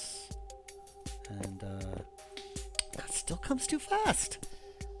once. And, God, it still comes too fast.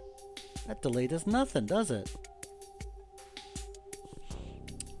 That delay does nothing, does it?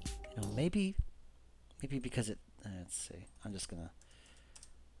 You know, maybe because it... let's see. I'm just gonna...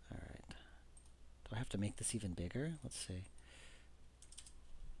 Alright. Do I have to make this even bigger? Let's see.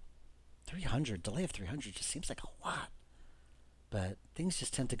 300. Delay of 300 just seems like a lot. But things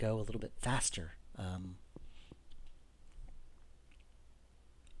just tend to go a little bit faster.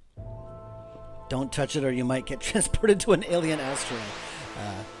 Don't touch it or you might get transported to an alien asteroid.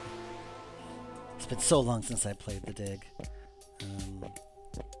 Uh, it's been so long since I played the dig.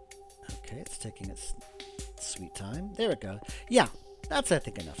 Okay, it's taking its sweet time. There it goes. Yeah, that's, I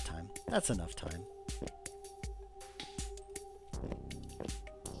think, enough time. That's enough time.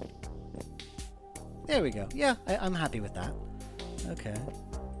 There we go. Yeah, I'm happy with that. Okay.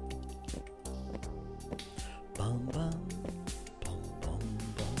 Bum bum bum bum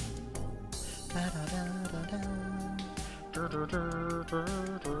bum bum. Da da da da da.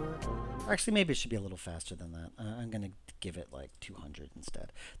 Actually, maybe it should be a little faster than that. I'm gonna give it like 200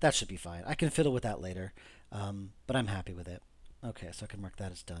 instead. That should be fine. I can fiddle with that later, but I'm happy with it. Okay, so I can mark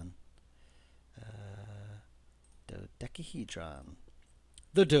that as done. Dodecahedron.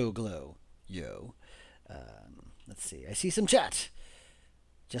 The dough glow. Yo. Let's see. I see some chat.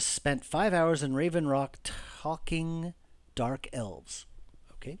 Just spent 5 hours in Raven Rock talking dark elves.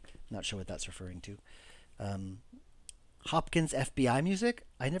 Okay, not sure what that's referring to. Hopkins FBI music?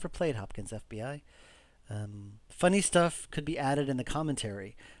 I never played Hopkins FBI. Funny stuff could be added in the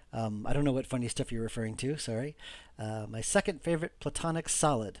commentary. I don't know what funny stuff you're referring to, sorry. My second favorite platonic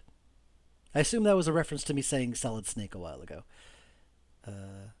solid. I assume that was a reference to me saying Solid Snake a while ago.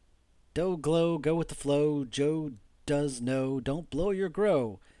 Dough glow, go with the flow. Joe does know, don't blow your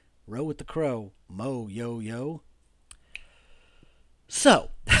grow. Row with the crow. Mo, yo, yo. So,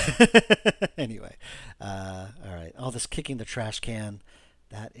 anyway, all right. All this kicking the trash can,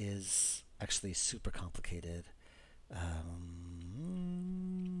 that is actually super complicated.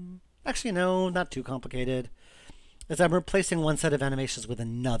 Actually, no, not too complicated. As I'm replacing one set of animations with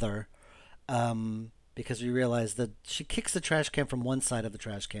another, because we realize that she kicks the trash can from one side of the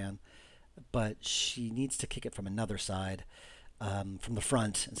trash can, but she needs to kick it from another side, from the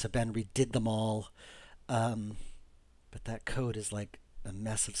front. And so Ben redid them all. But that code is like a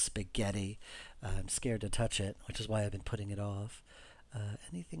mess of spaghetti. I'm scared to touch it, which is why I've been putting it off.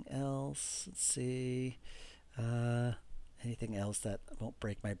 Anything else? Let's see. Anything else that won't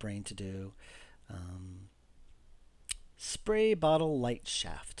break my brain to do? Spray bottle light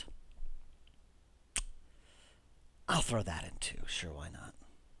shaft. I'll throw that in too. Sure, why not?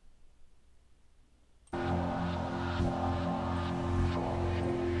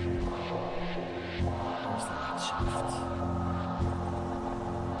 Where's the light shaft?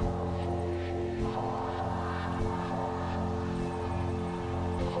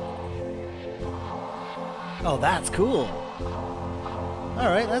 Oh, that's cool. All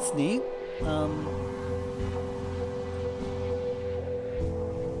right, that's neat. I'm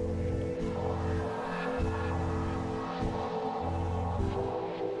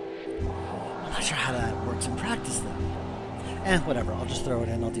not sure how that works in practice, though. Whatever. I'll just throw it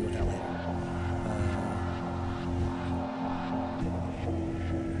in. I'll deal with that later.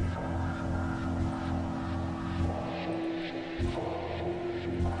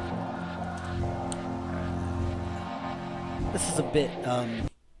 This is a bit,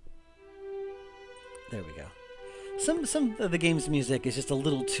 there we go. Some of the game's music is just a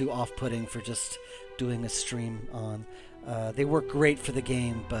little too off-putting for just doing a stream on. They work great for the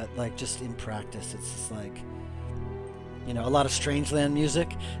game, but like just in practice, it's just like, you know, a lot of Strangeland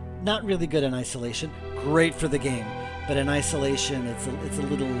music, not really good in isolation. Great for the game, but in isolation, it's a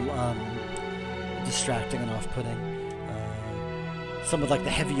little distracting and off-putting. Some of like the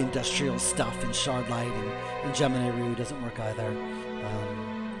heavy industrial stuff in Shardlight and Gemini Rue doesn't work either.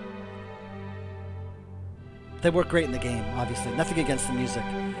 They work great in the game, obviously. Nothing against the music.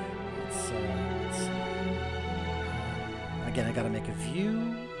 Again, I gotta make a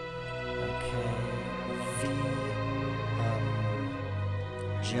view. Okay, V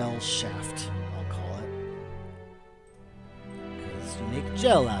gel shaft, I'll call it, because you make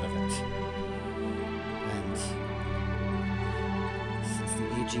gel out of it. And since the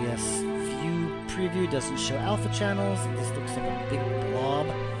AGS view preview doesn't show alpha channels, this looks like a big blob.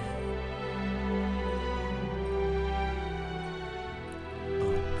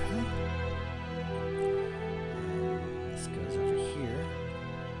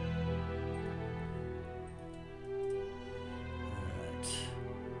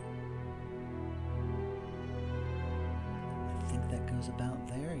 About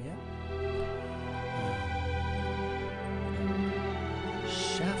there, yeah.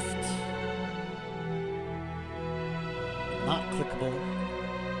 Shaft. Not clickable.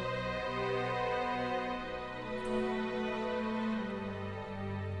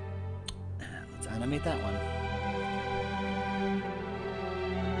 Let's animate that one.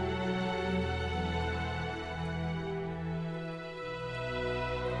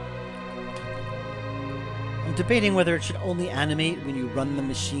 I'm debating whether it should only animate when you run the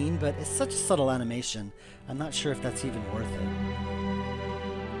machine, but it's such a subtle animation. I'm not sure if that's even worth it.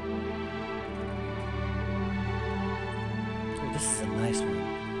 This is a nice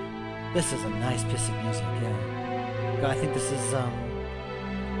one. This is a nice piece of music, yeah. I think this is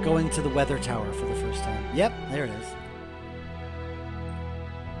going to the weather tower for the first time. Yep, there it is.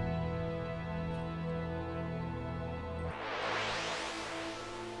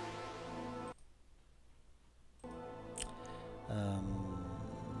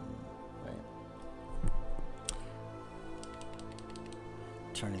 Right.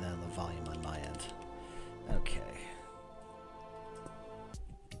 Turning down the volume on my end. Okay.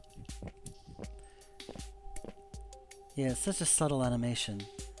 Yeah, it's such a subtle animation.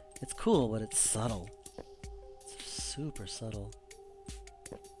 It's cool, but it's subtle. It's super subtle.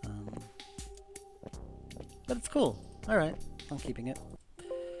 But it's cool. Alright, I'm keeping it.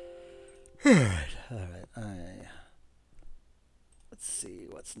 Alright. Let's see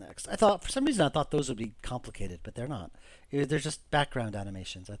what's next. For some reason I thought those would be complicated, but they're not. They're just background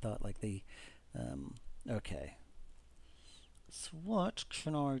animations. I thought like the, okay. So what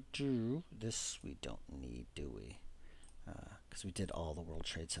can I do? This we don't need, do we? Because we did all the World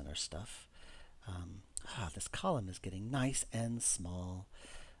Trade Center stuff. This column is getting nice and small.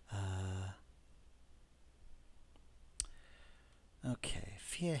 Okay,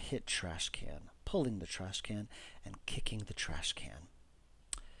 Fia hit trash can, pulling the trash can and kicking the trash can.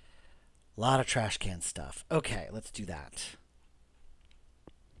 A lot of trash can stuff. Okay, let's do that.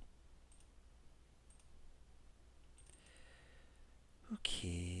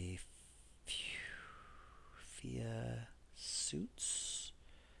 Okay, Fia suits,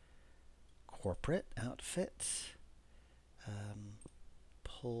 corporate outfit,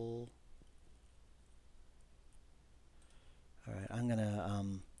 pull. All right, I'm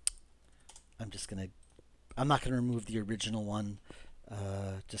not gonna remove the original one,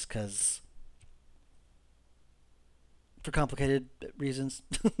 just because for complicated reasons,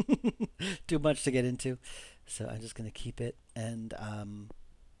 too much to get into. So I'm just gonna keep it and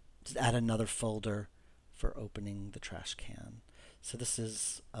just add another folder for opening the trash can. So this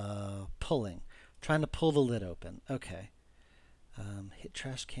is pulling, trying to pull the lid open. Okay, hit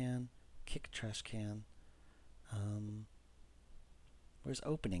trash can, kick trash can. Where's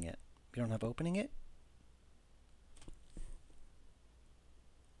opening it? You don't have opening it?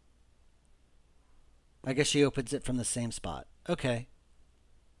 I guess she opens it from the same spot. Okay.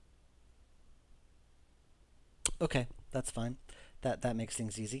 Okay, that's fine. That makes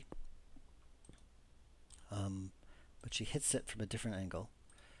things easy. But she hits it from a different angle.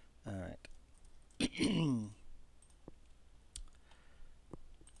 All right.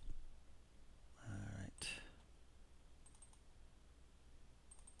 All right.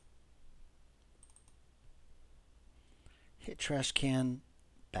 Hit trash can,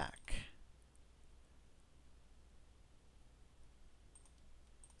 back.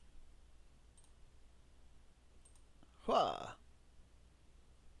 Whoa.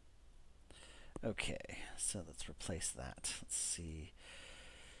 Okay, so let's replace that. Let's see.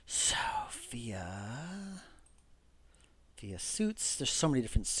 So, Fia suits. There's so many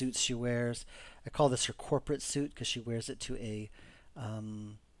different suits she wears. I call this her corporate suit because she wears it to a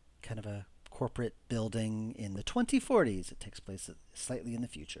kind of a corporate building in the 2040s. It takes place slightly in the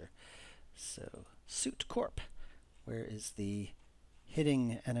future. So, Suit Corp. Where is the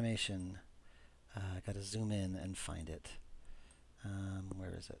hitting animation? I gotta zoom in and find it.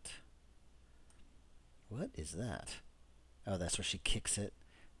 Where is it? What is that? Oh, that's where she kicks it.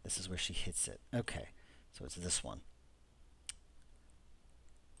 This is where she hits it. Okay, so it's this one.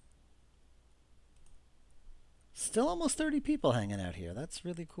 Still almost 30 people hanging out here. That's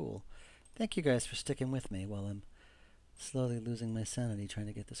really cool. Thank you guys for sticking with me while I'm slowly losing my sanity trying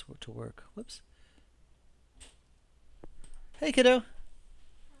to get this to work. Whoops. Hey, kiddo.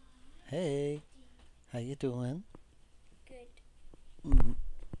 Hey. How you doing? Good.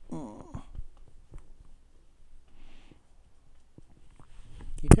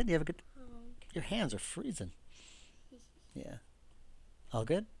 You good? You have a good... Your hands are freezing. Yeah. All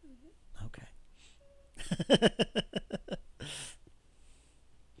good? Okay.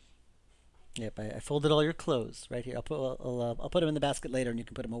 Yep, I folded all your clothes right here. I'll put them in the basket later, and you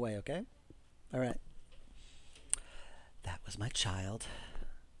can put them away. Okay? All right. That was my child.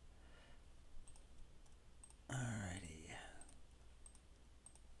 Alrighty.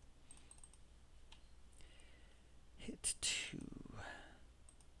 Hit 2.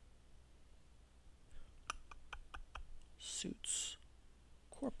 Suits.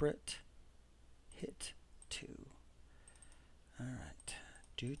 Corporate. Hit 2. Alright.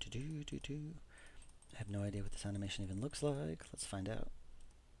 Do. I have no idea what this animation even looks like. Let's find out.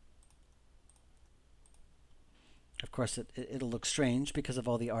 Of course, it'll look strange because of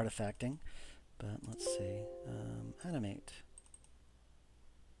all the artifacting. But let's see. Animate.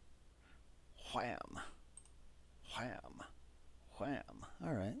 Wham. Wham. Wham.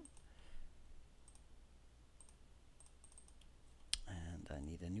 All right. And I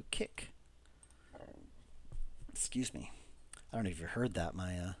need a new kick. Excuse me. I don't know if you heard that.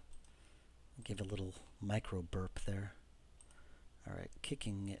 I gave a little micro burp there. All right,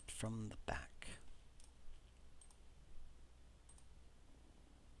 kicking it from the back.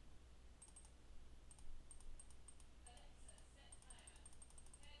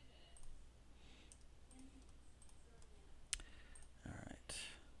 All right.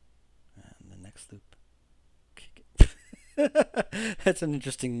 And the next loop. Kick it. That's an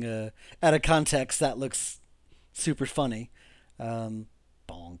interesting, out of context, that looks super funny. Bonk,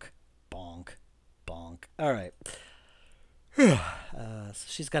 bonk, bonk. All right. So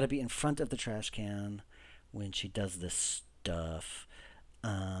she's got to be in front of the trash can when she does this stuff.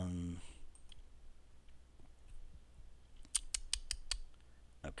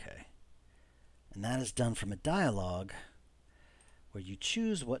 Okay. And that is done from a dialogue where you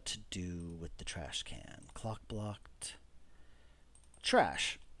choose what to do with the trash can. Clock blocked.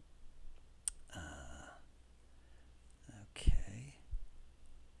 Trash. Okay.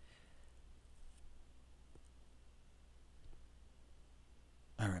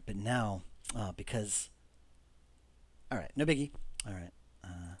 All right, but now, because... All right, no biggie. All right.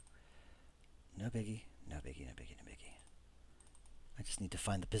 No biggie, no biggie, no biggie, no biggie. I just need to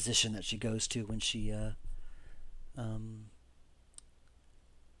find the position that she goes to when she,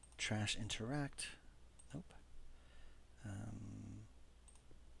 trash interact. Nope.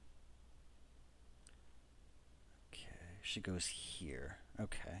 Okay, she goes here.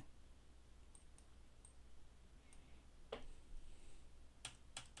 Okay.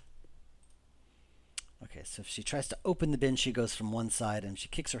 Okay, so if she tries to open the bin, she goes from one side, and if she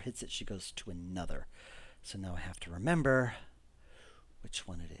kicks or hits it, she goes to another. So now I have to remember which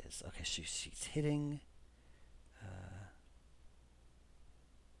one it is. Okay, she's hitting.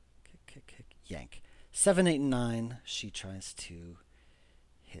 Kick, yank. 7, 8, and 9. She tries to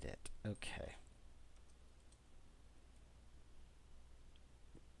hit it. Okay.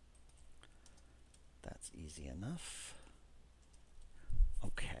 That's easy enough.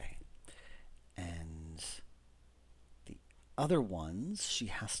 Okay. And the other ones, she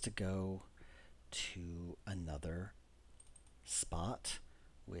has to go to another spot,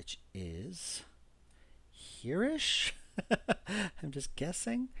 which is here-ish. I'm just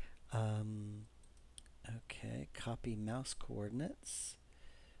guessing. Okay, copy mouse coordinates.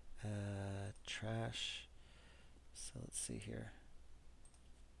 Trash. So let's see here.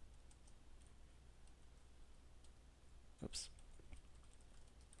 Oops.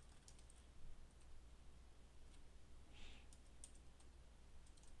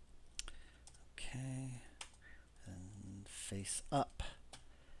 Okay. And face up.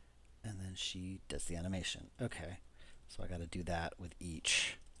 And then she does the animation. Okay. So I got to do that with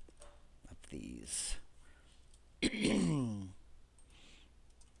each of these.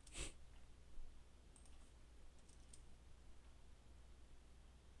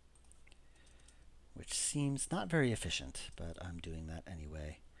 Which seems not very efficient, but I'm doing that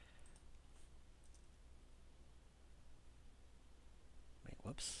anyway. Wait,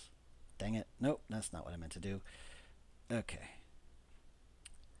 whoops. Dang it. Nope, that's not what I meant to do. Okay.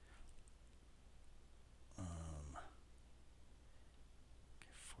 Okay,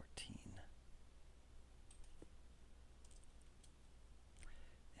 14.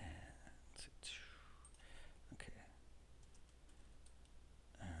 Okay.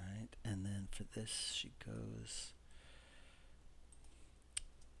 Alright, and then for this, she goes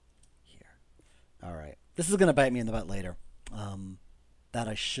here. Alright. This is going to bite me in the butt later. That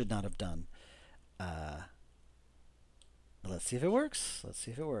I should not have done. Let's see if it works. Let's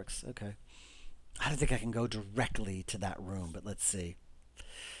see if it works. Okay. I don't think I can go directly to that room, but let's see.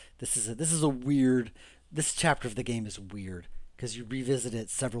 This is a weird. This chapter of the game is weird because you revisit it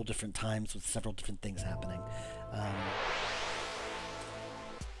several different times with several different things happening.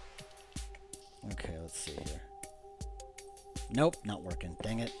 Okay, let's see here. Nope, not working.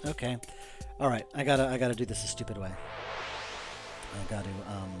 Dang it. Okay. All right, I gotta do this a stupid way. I gotta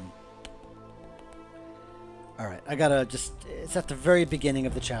all right, I gotta just. It's at the very beginning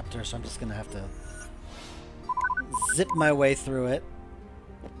of the chapter, so I'm just gonna have to zip my way through it.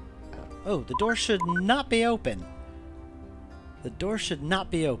 Oh, the door should not be open. The door should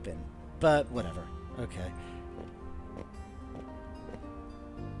not be open, but whatever. Okay.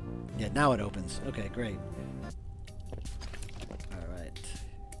 Yeah, now it opens. Okay, great. All right.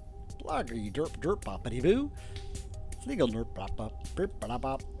 Blogger, derp derp boppity boo. Fleagle nerp bop bop. Burp bop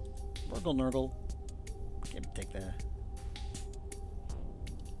bop. Wurgle nurgle. Take that.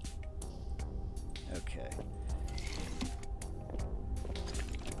 Okay.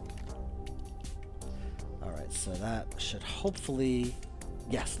 Alright, so that should hopefully...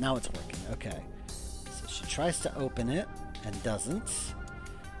 Yes, now it's working. Okay. So she tries to open it and doesn't.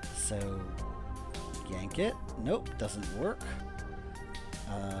 So yank it. Nope, doesn't work.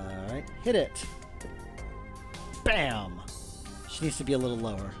 Alright, hit it. Bam! She needs to be a little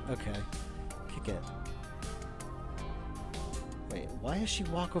lower. Okay. Kick it. Wait, why does she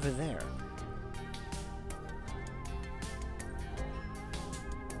walk over there?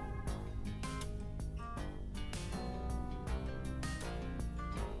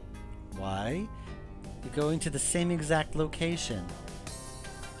 Why? You're going to the same exact location.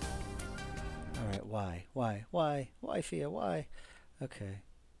 Alright, why? Why? Why? Why, Fia? Why? Okay.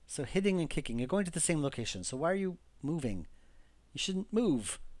 So hitting and kicking. You're going to the same location. So why are you moving? You shouldn't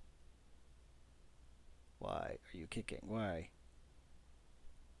move. Why are you kicking? Why?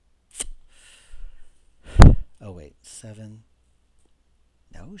 Oh, wait. 7.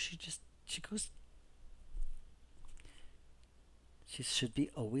 No, she goes... She should be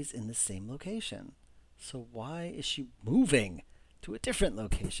always in the same location. So why is she moving to a different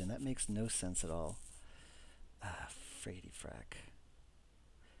location? That makes no sense at all. Ah, fraidy frack.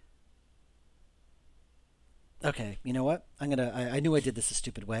 Okay, you know what? I knew I did this a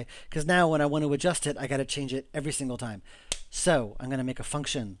stupid way, because now when I want to adjust it, I got to change it every single time. So I'm going to make a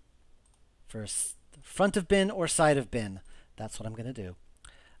function for front of bin or side of bin. That's what I'm going to do.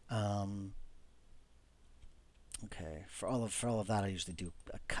 Okay, for all of that, I usually do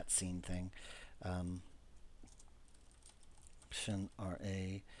a cutscene thing. Option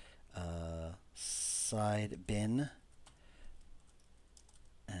RA, side bin,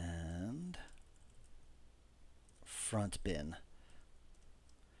 and front bin.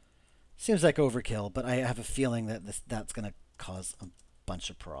 Seems like overkill, but I have a feeling that that's going to cause a bunch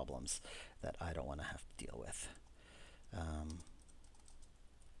of problems that I don't want to have to deal with.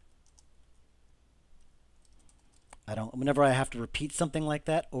 Whenever I have to repeat something like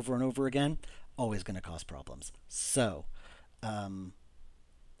that over and over again, always going to cause problems. So, okay,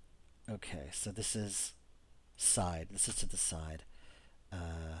 so this is side. This is to the side.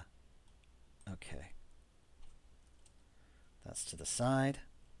 Okay. That's to the side.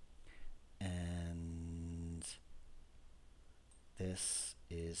 And this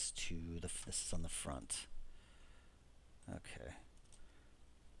is this is on the front. Okay.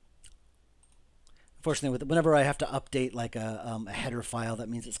 Unfortunately, whenever I have to update like a header file, that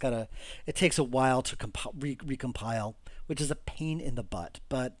means it takes a while to recompile, which is a pain in the butt,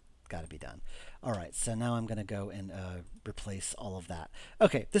 but got to be done. All right, so now I'm going to go and replace all of that.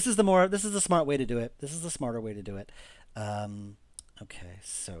 Okay, this is the smart way to do it. This is the smarter way to do it. Okay,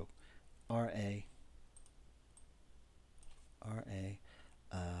 so RA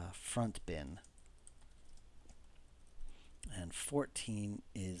front bin, and 14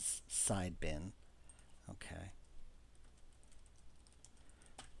 is side bin. Okay.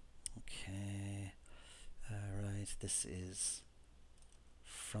 Okay. All right. This is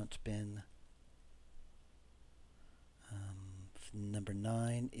front bin. Number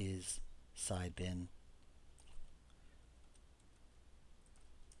 9 is side bin.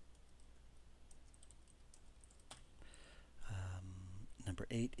 Number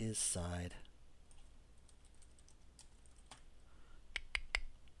 8 is side.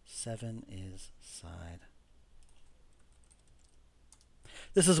 7 is side.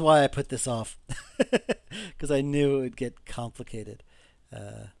 This is why I put this off, because I knew it would get complicated.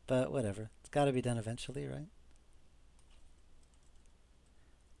 But whatever. It's got to be done eventually, right?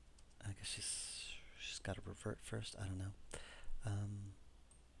 I guess she's got to revert first. I don't know.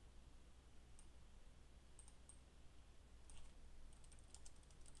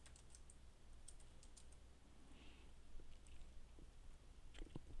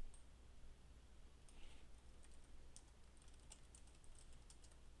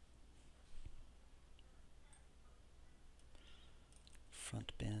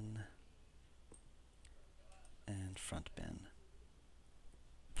 Front bin and front bin.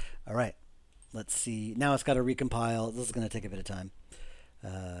 All right, let's see. Now it's got to recompile. This is going to take a bit of time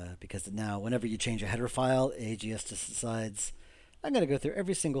because now whenever you change a header file, AGS decides I'm going to go through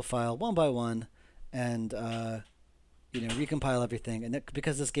every single file one by one and recompile everything. And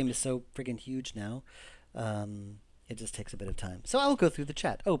because this game is so friggin' huge now, it just takes a bit of time. So I'll go through the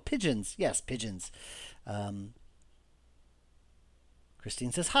chat. Oh, pigeons. Yes, pigeons.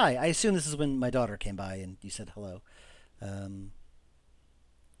 Christine says, hi. I assume this is when my daughter came by and you said hello.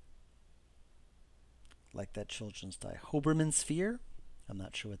 Like that children's die. Hoberman sphere? I'm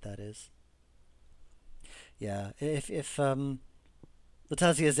not sure what that is. Yeah, if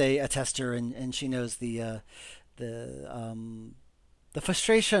Latazia is a tester, and she knows the the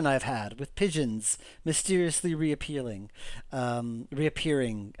frustration I've had with pigeons mysteriously reappearing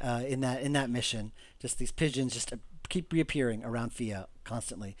in that mission. Just these pigeons just keep reappearing around Fia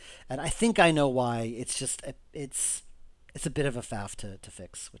constantly, and I think I know why. It's just it's a bit of a faff to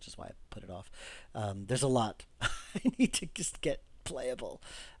fix, which is why I put it off. There's a lot I need to just get playable.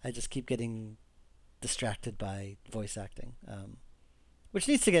 I just keep getting distracted by voice acting, which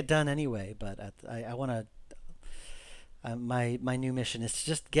needs to get done anyway. But I want to. My new mission is to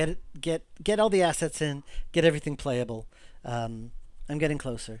just get all the assets in, get everything playable. I'm getting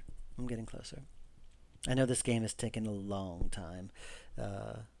closer. I'm getting closer. I know this game has taken a long time.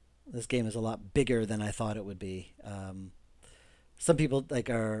 This game is a lot bigger than I thought it would be. Some people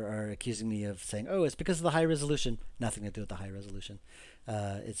are accusing me of saying, "Oh, it's because of the high resolution." Nothing to do with the high resolution.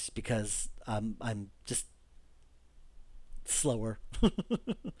 It's because I'm just slower.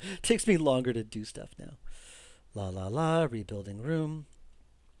 Takes me longer to do stuff now. La la la, rebuilding room.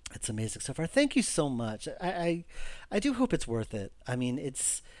 It's amazing so far. Thank you so much. I do hope it's worth it. I mean,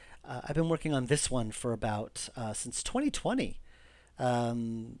 it's I've been working on this one for about since 2020,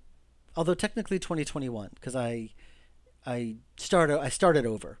 although technically 2021 because I started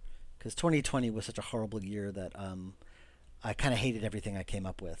over because 2020 was such a horrible year that I kind of hated everything I came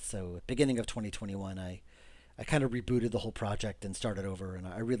up with. So beginning of 2021, I kind of rebooted the whole project and started over, and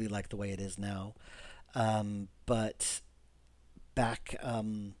I really like the way it is now. But back,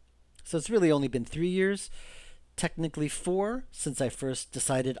 so it's really only been 3 years, technically 4, since I first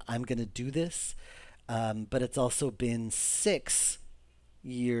decided I'm going to do this. But it's also been 6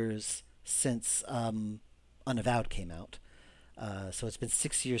 years since Unavowed came out. So it's been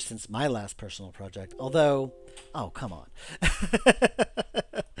 6 years since my last personal project. Although, oh, come on.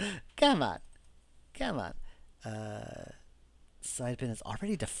 Come on. Come on. Side bin is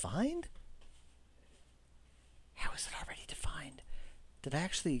already defined? How is it already defined? Did I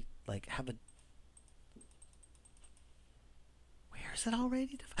actually have a? Where is it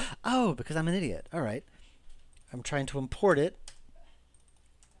already defined? Oh, because I'm an idiot. All right, I'm trying to import it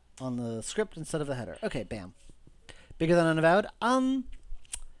on the script instead of the header. Okay, bam. Bigger than Unavowed?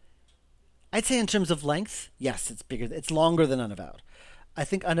 I'd say in terms of length, yes, it's bigger. It's longer than Unavowed. I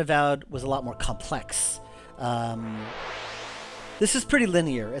think Unavowed was a lot more complex. This is pretty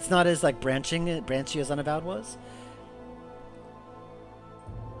linear. It's not as branchy as Unavowed was.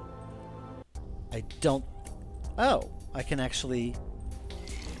 I don't. Oh, I can actually.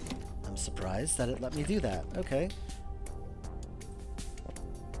 I'm surprised that it let me do that. Okay.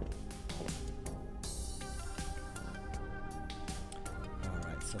 All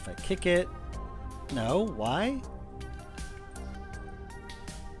right. So if I kick it, no. Why?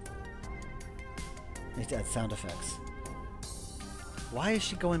 I need to add sound effects. Why is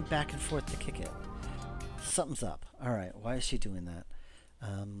she going back and forth to kick it? Something's up. All right. Why is she doing that?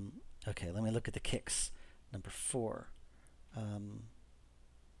 Okay, let me look at the kicks. Number 4.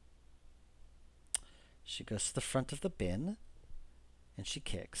 She goes to the front of the bin, and she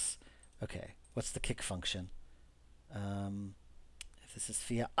kicks. Okay, what's the kick function? If this is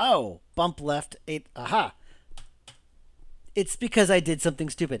Fia... Oh! Bump left, 8... Aha! It's because I did something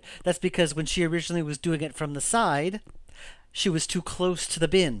stupid. That's because when she originally was doing it from the side, she was too close to the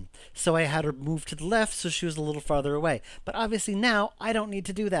bin. So I had her move to the left so she was a little farther away. But obviously now I don't need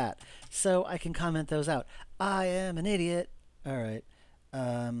to do that. So I can comment those out. I am an idiot. All right.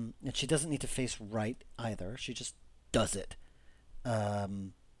 And she doesn't need to face right either. She just does it.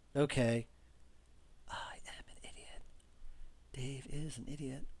 Okay. I am an idiot. Dave is an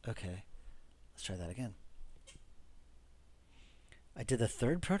idiot. Okay. Let's try that again. I did the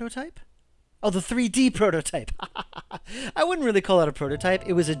third prototype? Oh, the 3D prototype. I wouldn't really call it a prototype.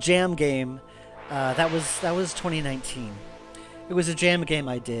 It was a jam game. That was 2019. It was a jam game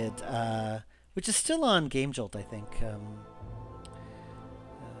I did, which is still on Game Jolt, I think.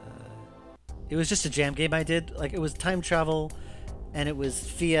 It was just a jam game I did. Like, it was time travel, and it was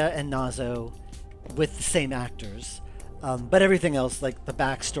Fia and Nazo with the same actors. But everything else, like the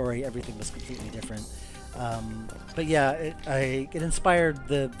backstory, everything was completely different. But yeah, it inspired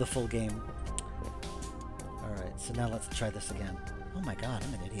the full game. Alright, so now let's try this again. Oh my god,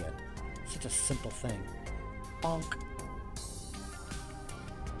 I'm an idiot. Such a simple thing. Bonk.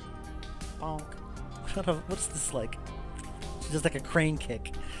 Bonk. What's this like? She does like a crane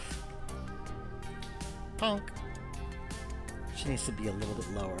kick. Bonk. She needs to be a little bit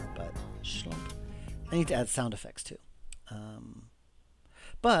lower, but schlump. I need to add sound effects too.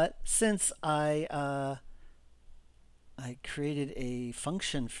 But since I created a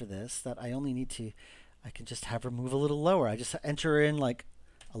function for this that I only need to I can just have her move a little lower. I just enter in like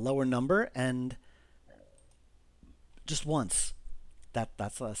a lower number and just once.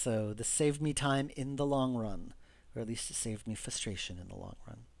 So this saved me time in the long run, or at least it saved me frustration in the long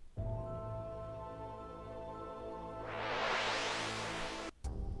run.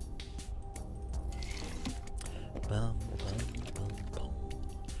 Bum, bum, bum, bum,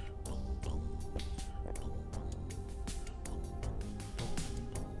 bum, bum, bum,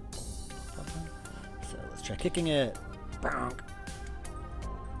 bum. So let's try kicking it. Bonk.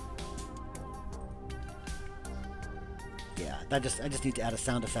 Yeah, I just need to add a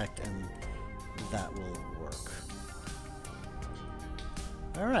sound effect and that will work.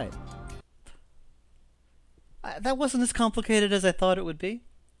 All right. That wasn't as complicated as I thought it would be.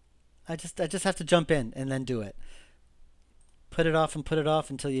 I just have to jump in and then do it. Put it off and put it off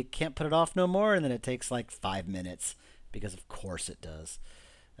until you can't put it off no more, and then it takes like 5 minutes because of course it does.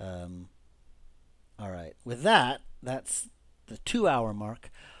 Um, all right. With that, that's the 2 hour mark,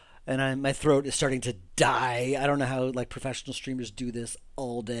 and my throat is starting to die. I don't know how like professional streamers do this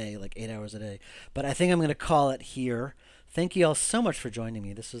all day, like 8 hours a day. But I think I'm going to call it here. Thank you all so much for joining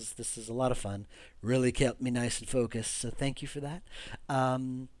me. This is a lot of fun. Really kept me nice and focused. So thank you for that.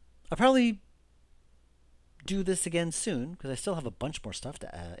 I'll probably do this again soon because I still have a bunch more stuff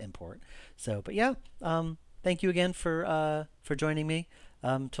to import. So, but yeah, thank you again for joining me.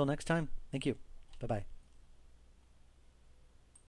 Till next time. Thank you. Bye bye.